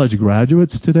college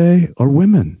graduates today are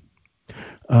women.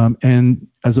 And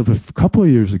as of a couple of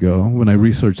years ago, when I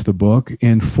researched the book,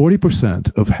 in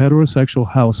 40% of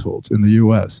heterosexual households in the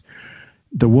U.S.,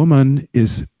 the woman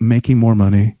is making more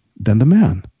money than the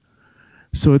man.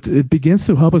 So it begins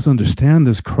to help us understand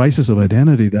this crisis of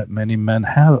identity that many men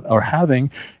are having,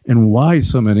 and why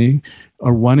so many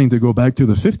are wanting to go back to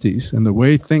the 50s and the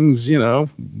way things,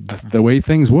 the way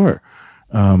things were.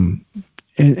 And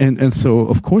so,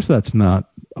 of course, that's not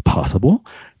possible,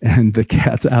 and the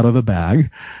cat's out of the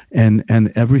bag, and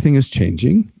everything is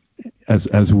changing,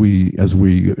 as we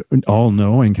all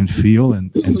know and can feel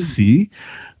and see.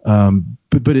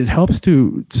 But it helps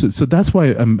to, so that's why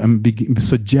I'm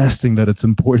suggesting that it's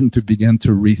important to begin to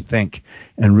rethink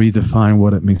and redefine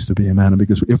what it means to be a man.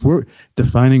 Because if we're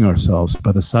defining ourselves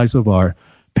by the size of our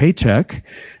paycheck,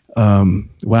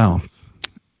 wow,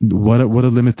 what a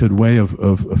limited way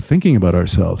of thinking about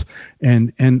ourselves.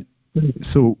 And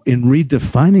so in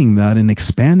redefining that and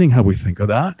expanding how we think of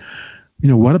that,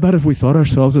 what about if we thought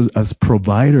ourselves as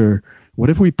provider? What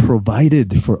if we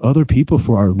provided for other people,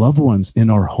 for our loved ones in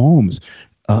our homes,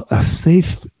 a safe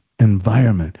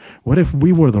environment? What if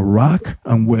we were the rock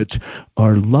on which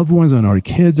our loved ones and our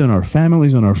kids and our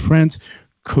families and our friends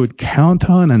could count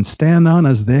on and stand on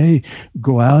as they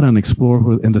go out and explore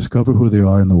and discover who they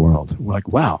are in the world? We're like,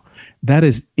 wow, that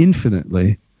is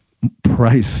infinitely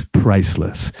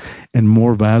priceless and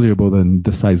more valuable than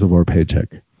the size of our paycheck.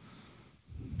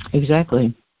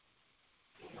 Exactly.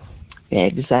 Yeah,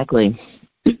 exactly.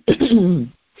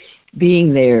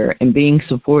 Being there and being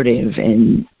supportive,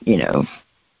 and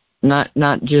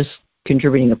not just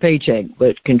contributing a paycheck,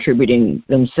 but contributing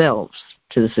themselves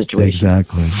to the situation.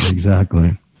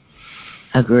 Exactly.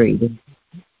 Agreed.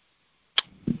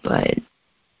 But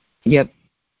yep,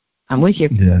 I'm with you.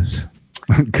 Yes.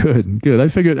 Good. I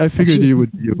figured you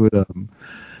would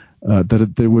that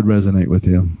it would resonate with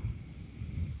you.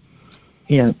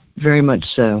 Yeah, very much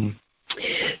so.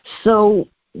 So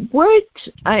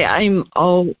I'm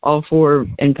all for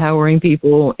empowering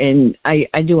people, and I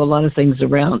do a lot of things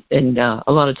around, and a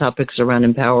lot of topics around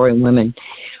empowering women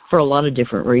for a lot of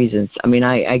different reasons. I mean,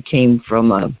 I came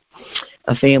from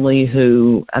a family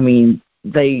who, I mean,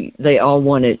 they all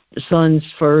wanted sons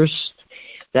first.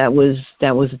 That was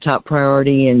a top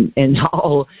priority, and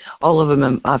all of them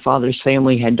in my father's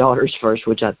family had daughters first,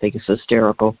 which I think is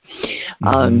hysterical.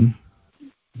 Mm-hmm.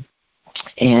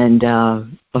 And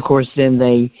of course, then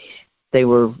they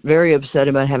were very upset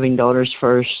about having daughters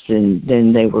first, and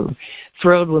then they were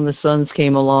thrilled when the sons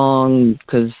came along,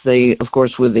 because they, of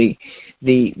course, were the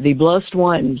blessed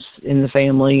ones in the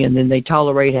family, and then they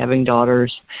tolerate having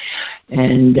daughters.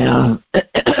 And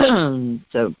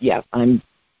so, yeah, I'm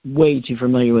way too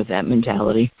familiar with that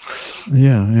mentality.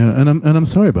 Yeah, and I'm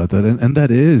sorry about that, and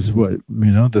that is what,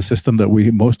 the system that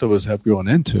most of us have grown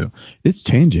into. It's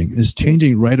changing. It's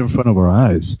changing right in front of our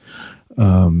eyes,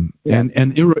 and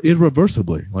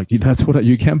irreversibly. Like, that's what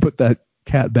you can't put that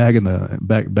cat back in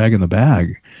the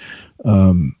bag.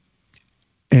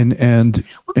 And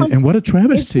what a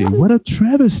travesty! What a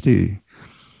travesty!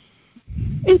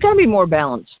 It's got to be more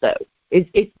balanced, though.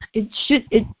 It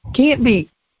can't be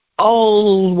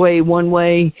all the way one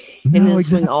way and then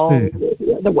swing all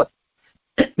the other way.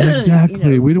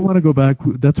 Exactly. We don't want to go back.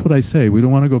 That's what I say. We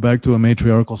don't want to go back to a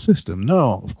matriarchal system.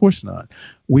 No, of course not.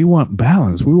 We want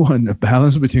balance. We want a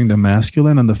balance between the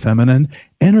masculine and the feminine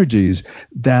energies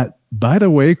that, by the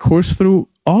way, course through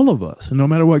all of us, no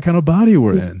matter what kind of body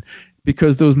we're in,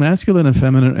 because those masculine and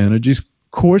feminine energies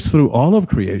course through all of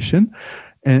creation.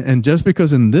 And just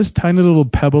because in this tiny little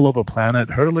pebble of a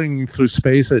planet hurtling through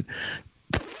space at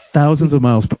thousands of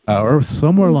miles per hour,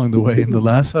 somewhere along the way in the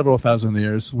last several thousand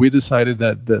years, we decided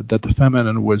that the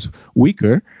feminine was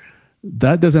weaker,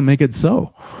 that doesn't make it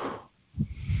so.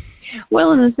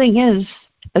 Well, and the thing is,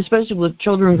 especially with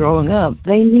children growing up,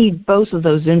 they need both of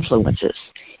those influences.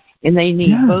 And they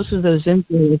need both of those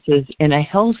influences in a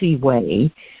healthy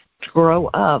way to grow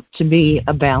up to be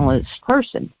a balanced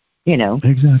person,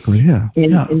 Exactly, yeah.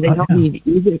 And they don't need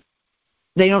either.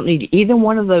 They don't need either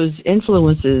one of those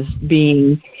influences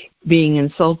being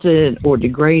insulted or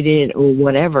degraded or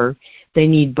whatever. They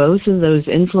need both of those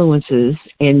influences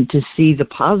and to see the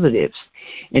positives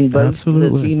in both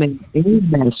the female and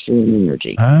masculine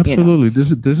energy. Absolutely.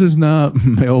 This is not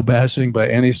male bashing by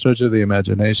any stretch of the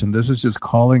imagination. This is just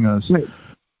calling us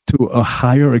to a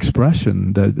higher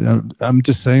expression. That I'm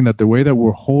just saying that the way that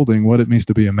we're holding what it means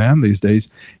to be a man these days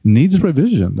needs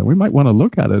revision. And we might want to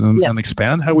look at it and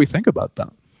expand how we think about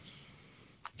that.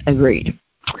 Agreed.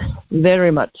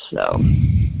 Very much so.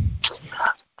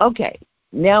 Okay.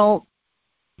 Now,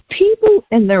 people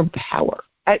and their power.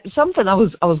 Something I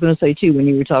was going to say too when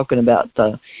you were talking about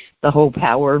the whole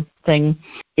power thing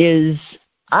is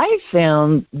I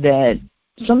found that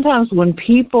sometimes when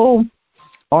people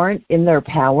aren't in their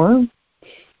power,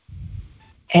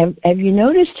 have you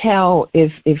noticed how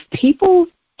if people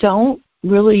don't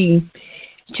really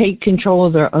take control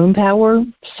of their own power,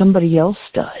 somebody else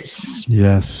does?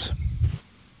 Yes.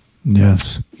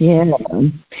 Yeah.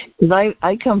 Because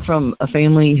I come from a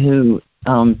family who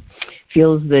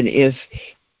feels that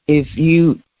if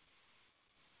you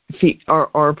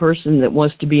are a person that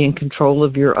wants to be in control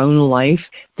of your own life,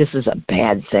 this is a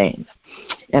bad thing.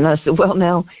 And I said, well,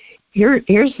 now,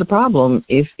 here's the problem.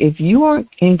 If you aren't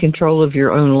in control of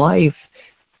your own life,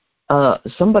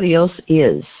 somebody else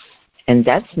is, and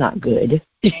that's not good,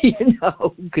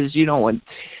 because you don't want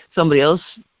somebody else,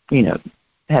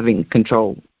 having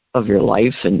control of your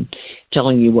life and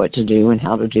telling you what to do and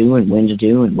how to do and when to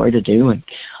do and where to do and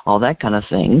all that kind of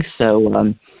thing.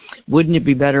 So wouldn't it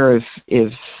be better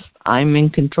if I'm in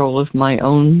control of my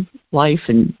own life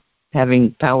and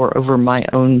having power over my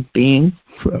own being?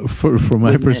 From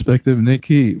my perspective,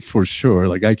 Nikki, for sure.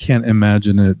 Like, I can't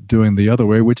imagine it doing the other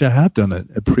way, which I have done it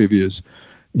at previous,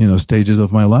 stages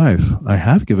of my life. I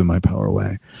have given my power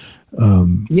away.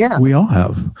 We all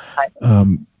have.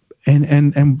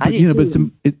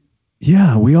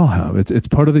 We all have. It's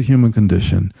part of the human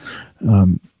condition.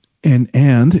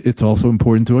 And it's also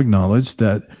important to acknowledge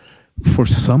that for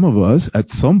some of us, at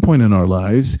some point in our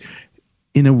lives,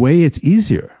 in a way, it's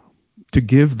easier to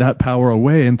give that power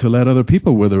away and to let other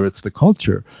people, whether it's the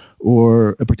culture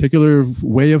or a particular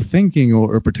way of thinking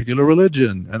or a particular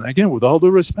religion, and again, with all due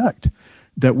respect,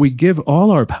 that we give all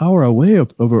our power away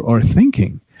over our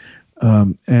thinking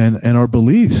and our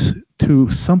beliefs to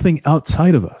something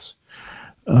outside of us.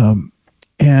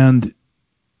 And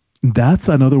that's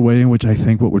another way in which I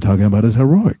think what we're talking about is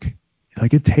heroic.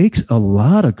 Like, it takes a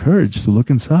lot of courage to look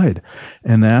inside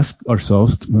and ask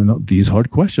ourselves these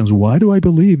hard questions. Why do I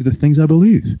believe the things I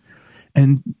believe?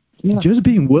 And just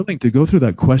being willing to go through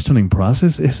that questioning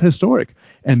process is historic.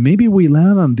 And maybe we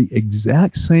land on the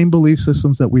exact same belief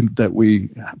systems that we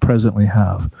presently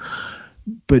have.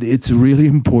 But it's really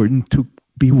important to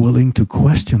be willing to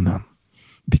question them,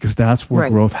 because that's where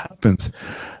growth happens.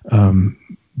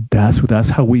 That's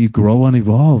how we grow and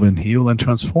evolve and heal and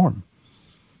transform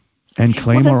and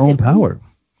claim our own power.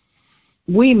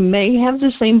 We may have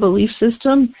the same belief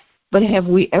system, but have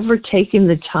we ever taken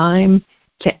the time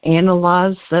to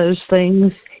analyze those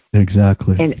things?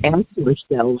 Exactly. And ask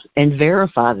ourselves and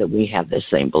verify that we have the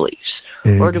same beliefs?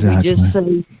 Exactly. Or do we just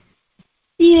say,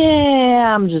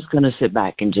 yeah, I'm just going to sit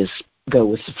back and just go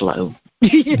with the flow?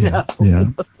 Yeah.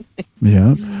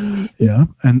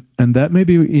 And that may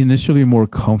be initially more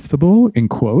comfortable, in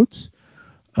quotes,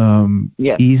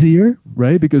 easier,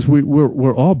 right? Because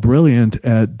we're all brilliant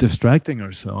at distracting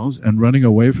ourselves and running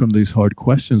away from these hard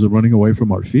questions, or running away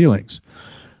from our feelings,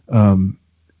 and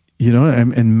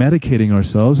medicating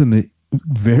ourselves in the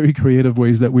very creative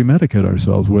ways that we medicate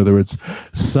ourselves, whether it's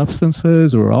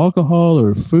substances or alcohol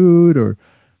or food or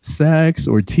sex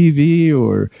or TV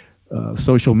or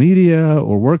social media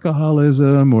or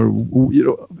workaholism or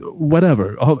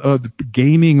whatever,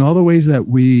 gaming, all the ways that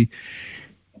we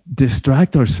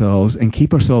distract ourselves and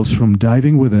keep ourselves from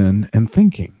diving within and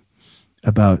thinking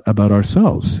about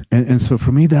ourselves. And so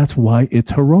for me, that's why it's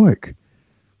heroic.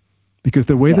 Because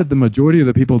the way that the majority of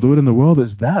the people do it in the world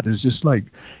is just like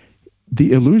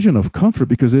the illusion of comfort,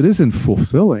 because it isn't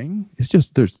fulfilling. It's just,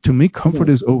 to me, comfort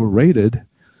is overrated.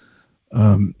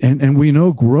 And we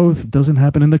know growth doesn't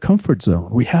happen in the comfort zone.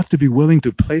 We have to be willing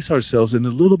to place ourselves in a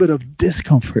little bit of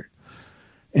discomfort.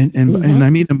 And I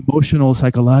mean emotional,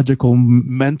 psychological,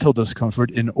 mental discomfort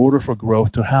in order for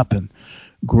growth to happen.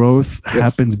 Growth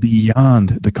happens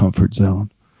beyond the comfort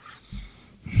zone.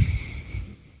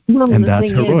 Well, and that's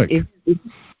heroic.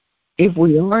 If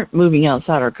we aren't moving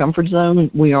outside our comfort zone,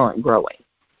 we aren't growing.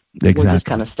 Exactly. We're just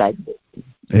kind of stagnant.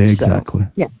 Exactly.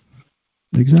 So,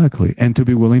 exactly. And to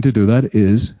be willing to do that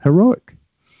is heroic.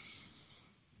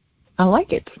 I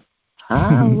like it.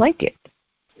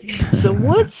 So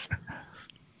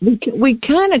we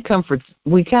kind of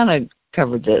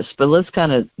covered this, but let's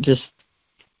kind of just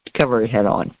cover it head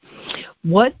on.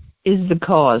 What is the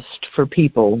cost for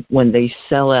people when they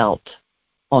sell out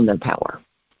on their power?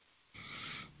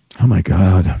 Oh my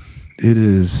God, it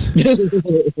is.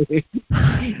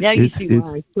 Now you see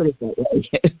why I put it that way.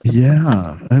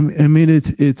 Yeah, I mean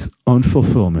it's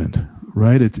unfulfillment,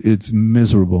 right? It's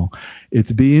miserable.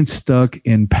 It's being stuck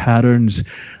in patterns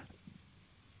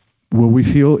where we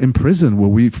feel imprisoned, where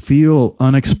we feel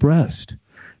unexpressed.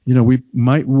 We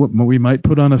might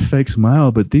put on a fake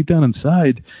smile, but deep down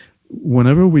inside,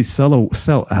 whenever we sell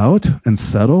out and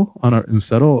settle on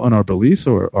our beliefs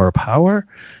or our power,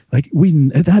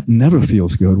 that never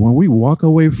feels good. When we walk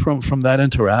away from that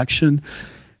interaction,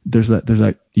 there's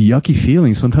that yucky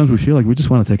feeling. Sometimes we feel like we just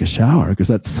want to take a shower, because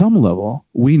at some level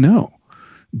we know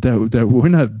that we're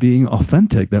not being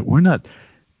authentic, that we're not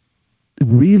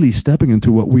really stepping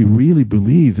into what we really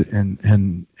believe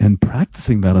and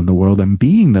practicing that in the world and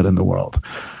being that in the world.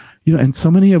 And so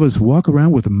many of us walk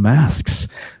around with masks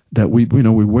that we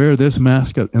wear this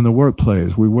mask in the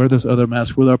workplace, we wear this other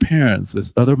mask with our parents, this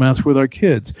other mask with our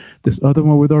kids, this other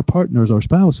one with our partners, our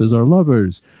spouses, our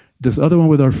lovers, this other one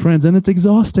with our friends, and it's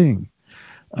exhausting.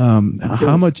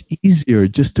 How much easier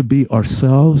just to be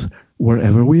ourselves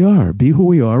wherever we are, be who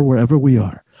we are wherever we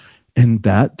are. And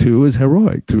that too is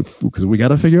heroic, because we got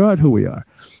to figure out who we are.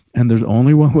 And there's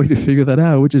only one way to figure that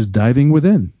out, which is diving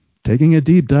within, taking a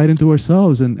deep dive into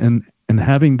ourselves and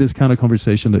having this kind of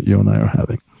conversation that you and I are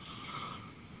having.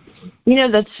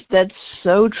 That's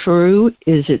so true.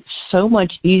 Is it so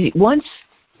much easier once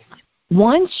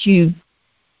you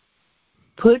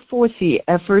put forth the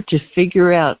effort to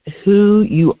figure out who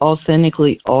you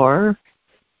authentically are,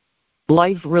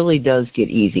 life really does get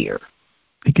easier.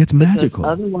 It gets magical.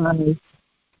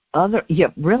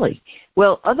 Really.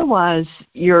 Well, otherwise,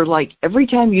 you're like, every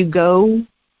time you go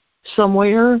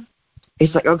somewhere,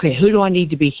 it's like, okay, who do I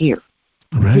need to be here?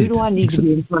 Right. Who do I need to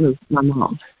be in front of my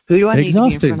mom? Who do I need to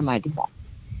be in front of my dad?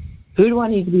 Who do I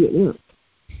need to be at work?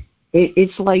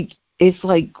 It's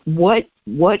like what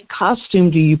costume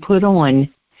do you put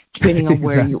on depending on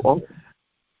where you are?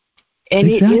 And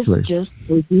it is just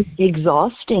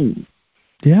exhausting.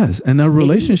 Yes, and our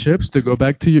relationships, to go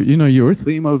back to your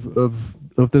theme of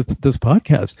this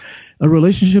podcast, our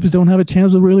relationships don't have a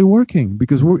chance of really working,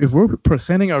 because if we're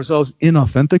presenting ourselves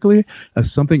inauthentically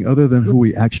as something other than who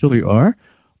we actually are,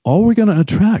 all we're going to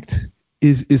attract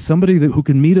is somebody who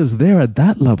can meet us there at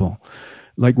that level,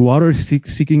 like water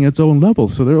seeking its own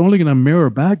level. So they're only going to mirror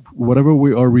back whatever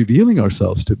we are revealing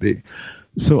ourselves to be.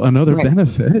 So another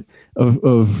benefit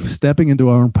of stepping into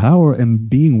our own power and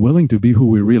being willing to be who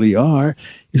we really are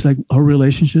is like our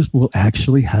relationships will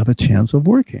actually have a chance of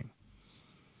working.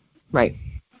 Right.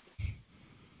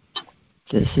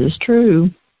 This is true.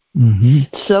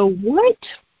 Mm-hmm. So what,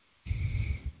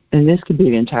 and this could be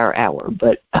an entire hour,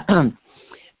 but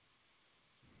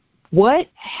what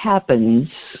happens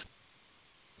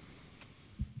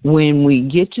when we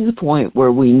get to the point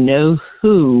where we know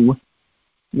who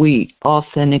we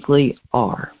authentically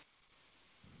are?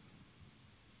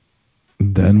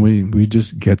 Then we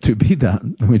just get to be that.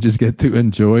 We just get to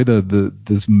enjoy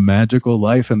this magical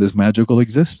life and this magical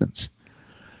existence.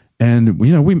 And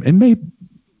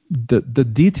the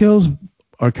details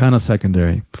are kind of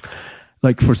secondary.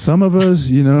 Like for some of us,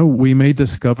 we may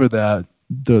discover that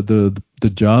the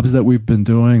jobs that we've been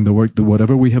doing, the work,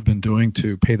 whatever we have been doing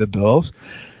to pay the bills,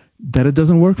 that it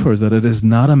doesn't work for us, that it is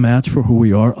not a match for who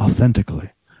we are authentically.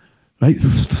 Right?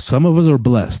 Some of us are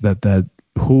blessed that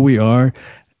who we are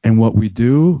and what we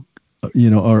do,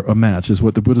 are a match. Is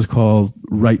what the Buddhists call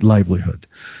right livelihood.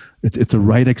 It's a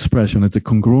right expression. It's a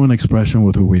congruent expression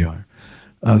with who we are.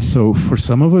 So for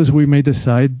some of us, we may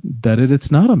decide that it's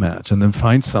not a match, and then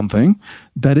find something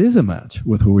that is a match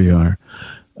with who we are.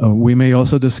 We may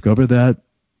also discover that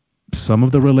some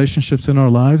of the relationships in our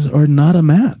lives are not a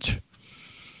match.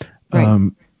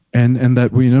 Right. And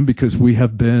that because we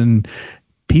have been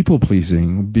people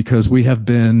pleasing, because we have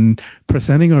been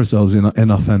presenting ourselves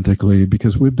inauthentically,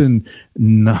 because we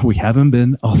haven't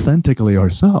been authentically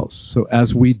ourselves. So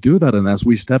as we do that, and as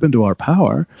we step into our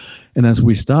power, and as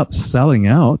we stop selling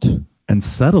out and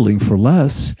settling for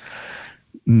less,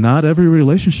 not every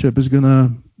relationship is going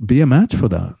to be a match for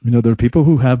that. There are people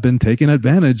who have been taken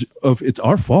advantage of. It's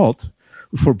our fault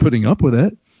for putting up with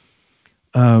it.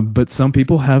 But some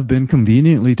people have been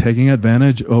conveniently taking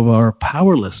advantage of our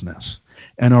powerlessness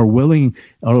and our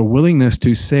willingness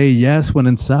to say yes when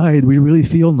inside we really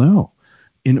feel no,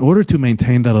 in order to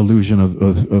maintain that illusion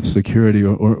of security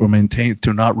or maintain,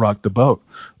 to not rock the boat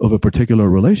of a particular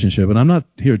relationship. And I'm not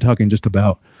here talking just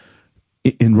about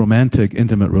in romantic,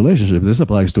 intimate relationships. This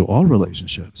applies to all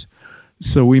relationships.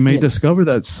 So we may discover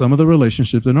that some of the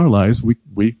relationships in our lives,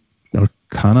 we are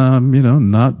kind of,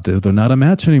 they're not a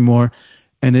match anymore.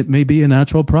 And it may be a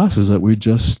natural process that we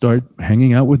just start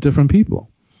hanging out with different people.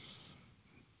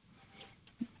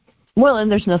 Well,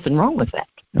 and there's nothing wrong with that.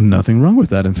 And nothing wrong with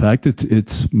that. In fact,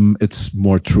 it's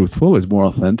more truthful, it's more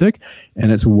authentic,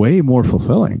 and it's way more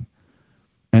fulfilling.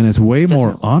 And it's way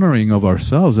more honoring of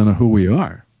ourselves and of who we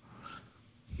are.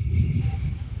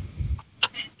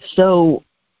 So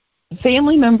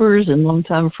family members and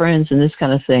longtime friends and this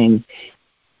kind of thing,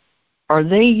 are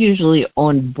they usually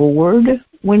on board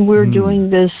when we're doing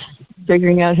this,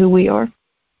 figuring out who we are?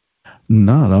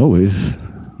 Not always.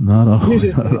 Not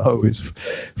always.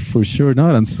 For sure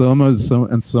not. And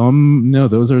some,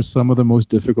 those are some of the most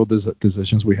difficult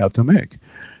decisions we have to make.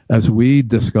 As we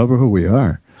discover who we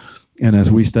are, and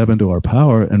as we step into our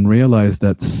power and realize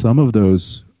that some of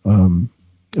those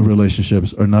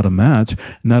relationships are not a match,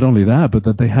 not only that, but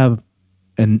that they have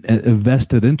a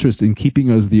vested interest in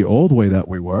keeping us the old way that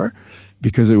we were,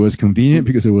 because it was convenient,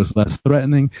 because it was less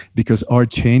threatening, because our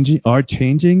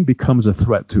changing becomes a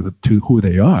threat to who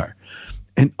they are.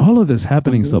 And all of this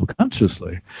happening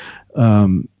subconsciously.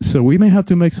 So we may have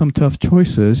to make some tough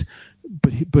choices,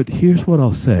 but here's what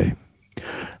I'll say.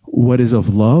 What is of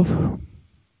love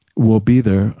will be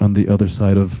there on the other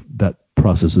side of that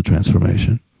process of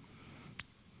transformation.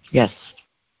 Yes.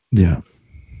 Yeah.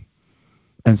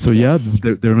 And so,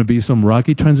 there may be some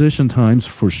rocky transition times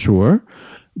for sure,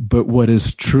 but what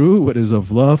is true, what is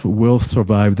of love, will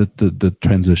survive the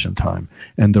transition time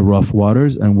and the rough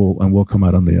waters, and we'll come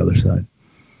out on the other side.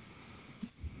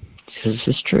 This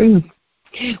is true.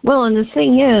 Well, and the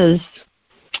thing is,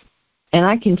 and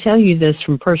I can tell you this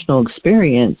from personal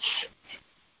experience,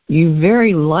 you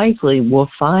very likely will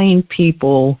find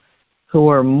people who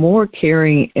are more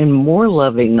caring and more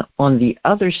loving on the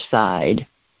other side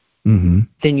than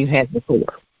you had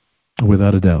before.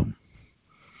 Without a doubt.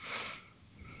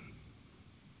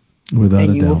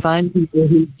 And you will find people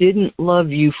who didn't love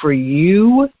you for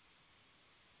you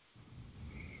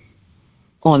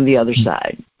on the other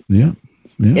side. Yeah,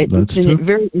 that's true. It's a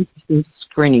very interesting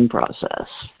screening process.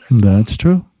 That's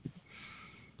true.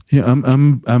 Yeah,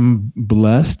 I'm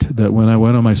blessed that when I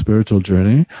went on my spiritual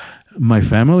journey, my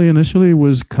family initially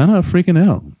was kind of freaking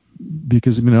out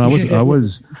because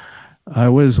I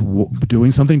was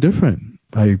doing something different.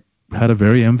 I had a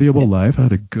very enviable life. I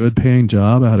had a good paying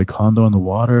job. I had a condo on the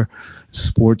water,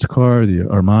 sports car, the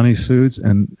Armani suits,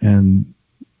 and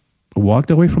walked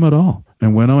away from it all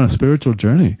and went on a spiritual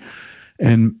journey.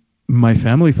 And my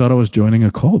family thought I was joining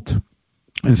a cult.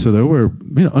 And so they were,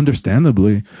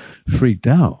 understandably freaked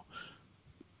out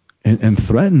and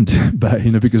threatened by,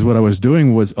 because what I was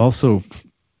doing was also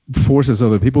forces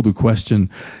other people to question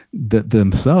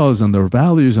themselves and their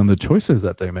values and the choices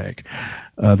that they make.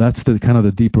 That's the kind of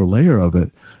the deeper layer of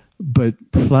it. But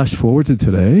flash forward to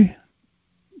today,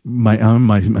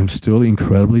 I'm still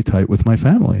incredibly tight with my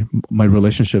family. My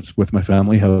relationships with my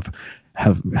family have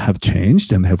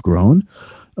changed and have grown.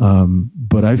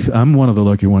 But I'm one of the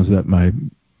lucky ones that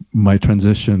my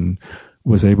transition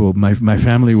was able, my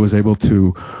family was able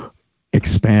to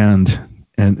expand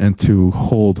and to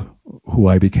hold who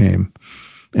I became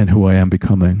and who I am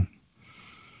becoming.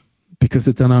 Because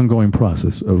it's an ongoing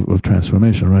process of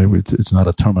transformation, right? It's not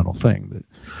a terminal thing.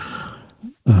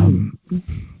 And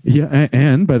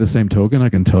by the same token, I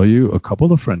can tell you a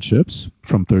couple of friendships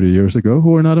from 30 years ago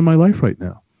who are not in my life right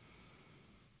now.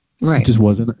 Right. It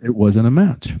wasn't a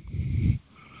match.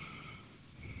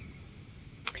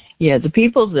 Yeah, the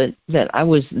people that I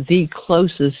was the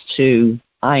closest to,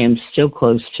 I am still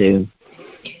close to,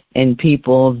 and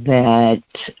people that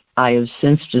I have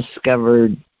since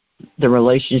discovered the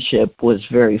relationship was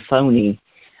very phony,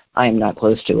 I am not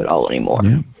close to at all anymore.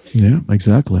 Yeah,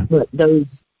 exactly. But those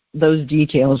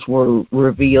details were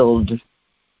revealed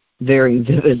very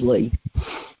vividly.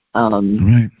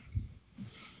 Right.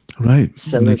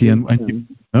 So Nikki, and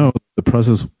the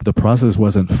process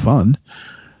wasn't fun,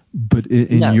 but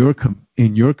in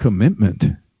your commitment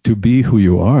to be who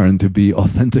you are and to be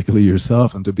authentically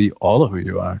yourself and to be all of who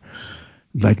you are,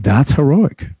 like that's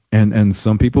heroic. And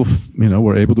some people,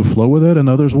 were able to flow with it, and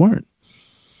others weren't.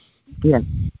 Yeah.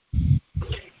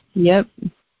 Yep.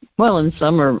 Well, and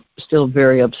some are still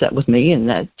very upset with me, and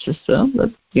that's just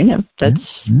that's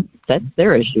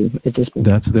their issue at this point.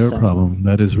 That's their problem.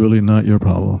 That is really not your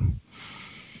problem.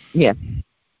 Yeah.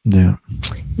 Yeah.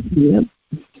 Yep.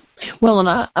 Well,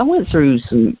 and I went through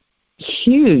some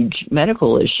huge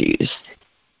medical issues,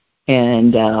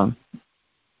 and I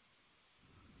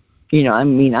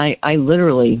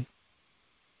literally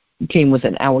came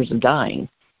within hours of dying,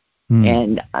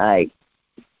 and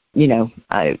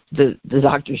the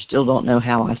doctors still don't know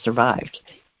how I survived.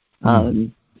 I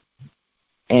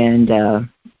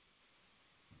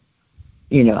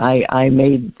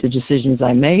made the decisions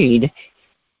I made,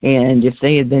 and if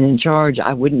they had been in charge,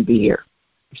 I wouldn't be here.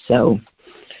 So,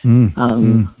 it's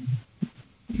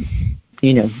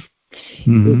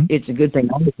a good thing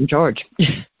I was in charge.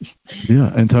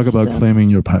 Yeah, and talk about claiming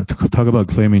your power. Talk about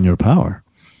claiming your power.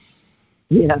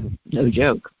 Yeah, no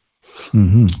joke.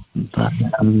 But,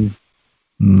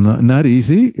 not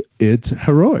easy. It's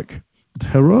heroic. It's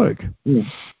heroic. Yeah.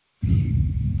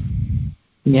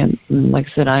 Yeah, like I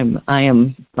said, I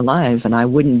am alive, and I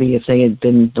wouldn't be if they had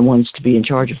been the ones to be in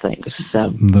charge of things.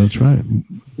 So that's right.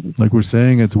 Like we're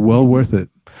saying, it's well worth it.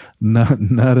 Not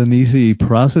an easy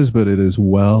process, but it is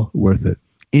well worth it.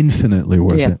 Infinitely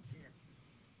worth it.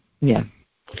 Yeah.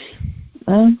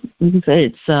 Like I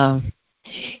said,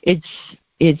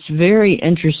 it's very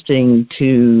interesting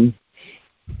to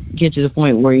get to the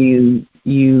point where you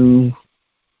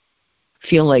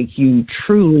feel like you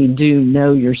truly do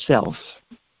know yourself.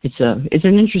 It's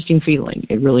an interesting feeling.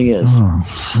 It really is.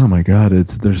 Oh my God!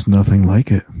 There's nothing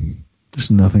like it. There's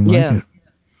nothing like it.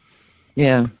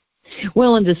 Yeah.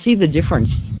 Well, and to see the difference,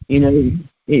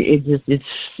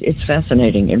 it's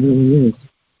fascinating. It really is.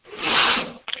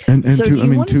 And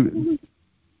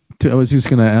I was just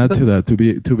going to add to that,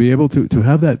 to be able to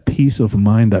have that peace of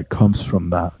mind that comes from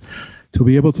that, to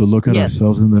be able to look at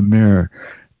ourselves in the mirror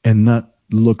and not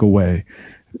look away,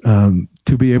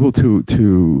 to be able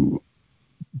to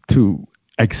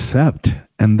accept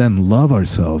and then love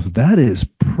ourselves, that is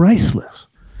priceless.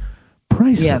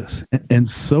 And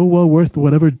so well worth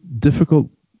whatever difficult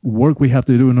work we have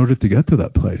to do in order to get to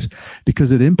that place, because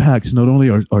it impacts not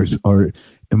only our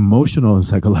emotional and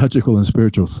psychological and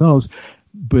spiritual selves,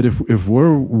 but if we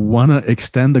want to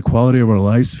extend the quality of our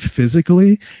lives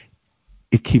physically,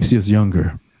 it keeps us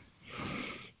younger.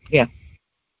 Yeah.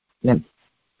 Yep.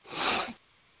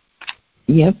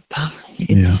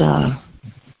 It's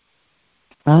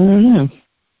I don't know,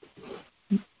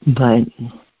 but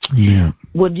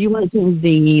well, do you want to tell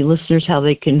the listeners how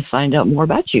they can find out more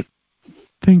about you?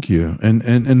 Thank you,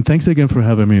 and thanks again for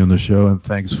having me on the show, and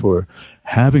thanks for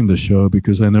having the show,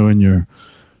 because I know in your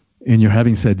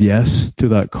having said yes to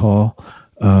that call,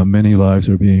 many lives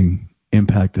are being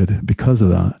impacted because of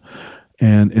that.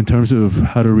 And in terms of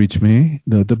how to reach me,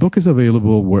 the book is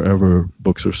available wherever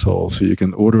books are sold, so you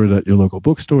can order it at your local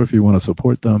bookstore if you want to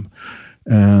support them,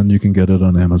 and you can get it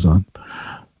on Amazon.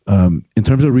 In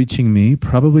terms of reaching me,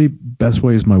 probably best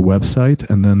way is my website,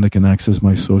 and then they can access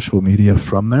my social media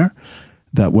from there.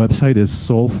 That website is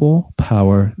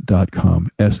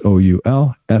soulfulpower.com,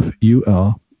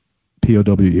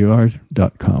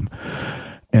 soulfulpower.com.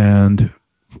 And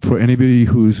for anybody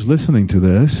who's listening to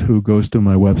this, who goes to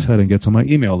my website and gets on my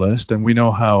email list, and we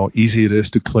know how easy it is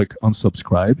to click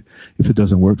unsubscribe if it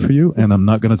doesn't work for you, and I'm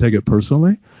not going to take it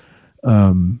personally.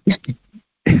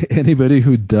 Anybody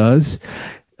who does,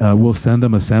 we'll send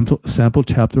them a sample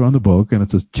chapter on the book, and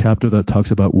it's a chapter that talks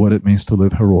about what it means to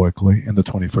live heroically in the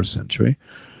 21st century.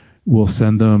 We'll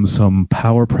send them some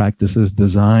power practices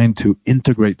designed to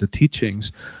integrate the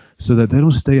teachings so that they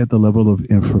don't stay at the level of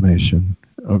information.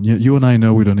 You and I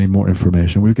know we don't need more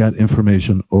information. We've got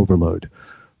information overload.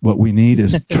 What we need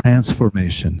is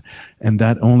transformation, and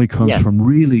that only comes from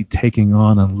really taking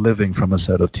on and living from a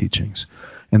set of teachings.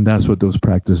 And that's what those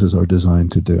practices are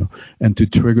designed to do, and to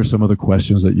trigger some of the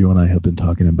questions that you and I have been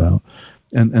talking about.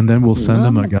 And then we'll send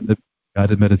them a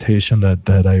guided meditation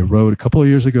that I wrote a couple of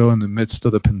years ago in the midst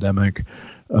of the pandemic.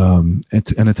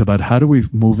 It's about how do we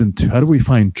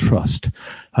find trust?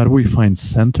 How do we find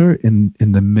center in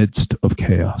the midst of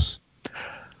chaos?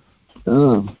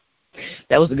 Oh,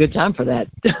 that was a good time for that.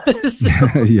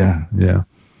 Yeah.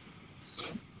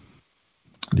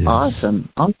 Yes. Awesome.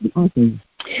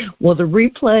 Well, the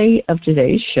replay of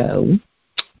today's show,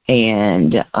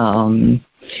 and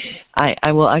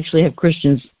I will actually have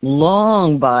Christian's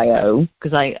long bio,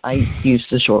 because I used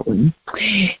the short one,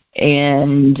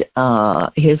 and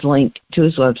his link to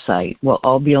his website will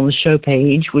all be on the show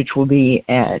page, which will be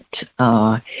at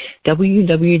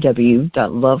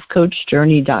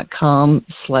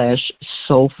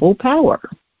www.lovecoachjourney.com/soulfulpower.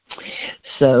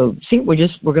 So, see, we're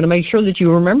going to make sure that you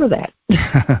remember that.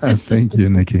 Thank you,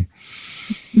 Nikki.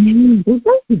 Well,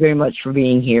 thank you very much for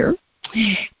being here.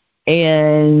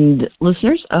 And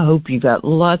listeners, I hope you got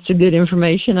lots of good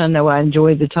information. I know I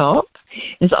enjoyed the talk.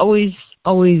 It's always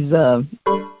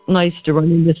nice to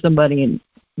run into somebody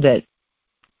that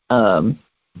has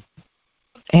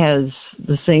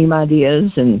the same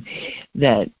ideas, and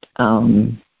that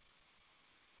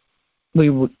we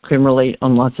can relate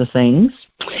on lots of things.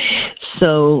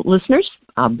 So, listeners,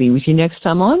 I'll be with you next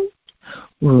time on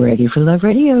Ready for Love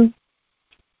Radio.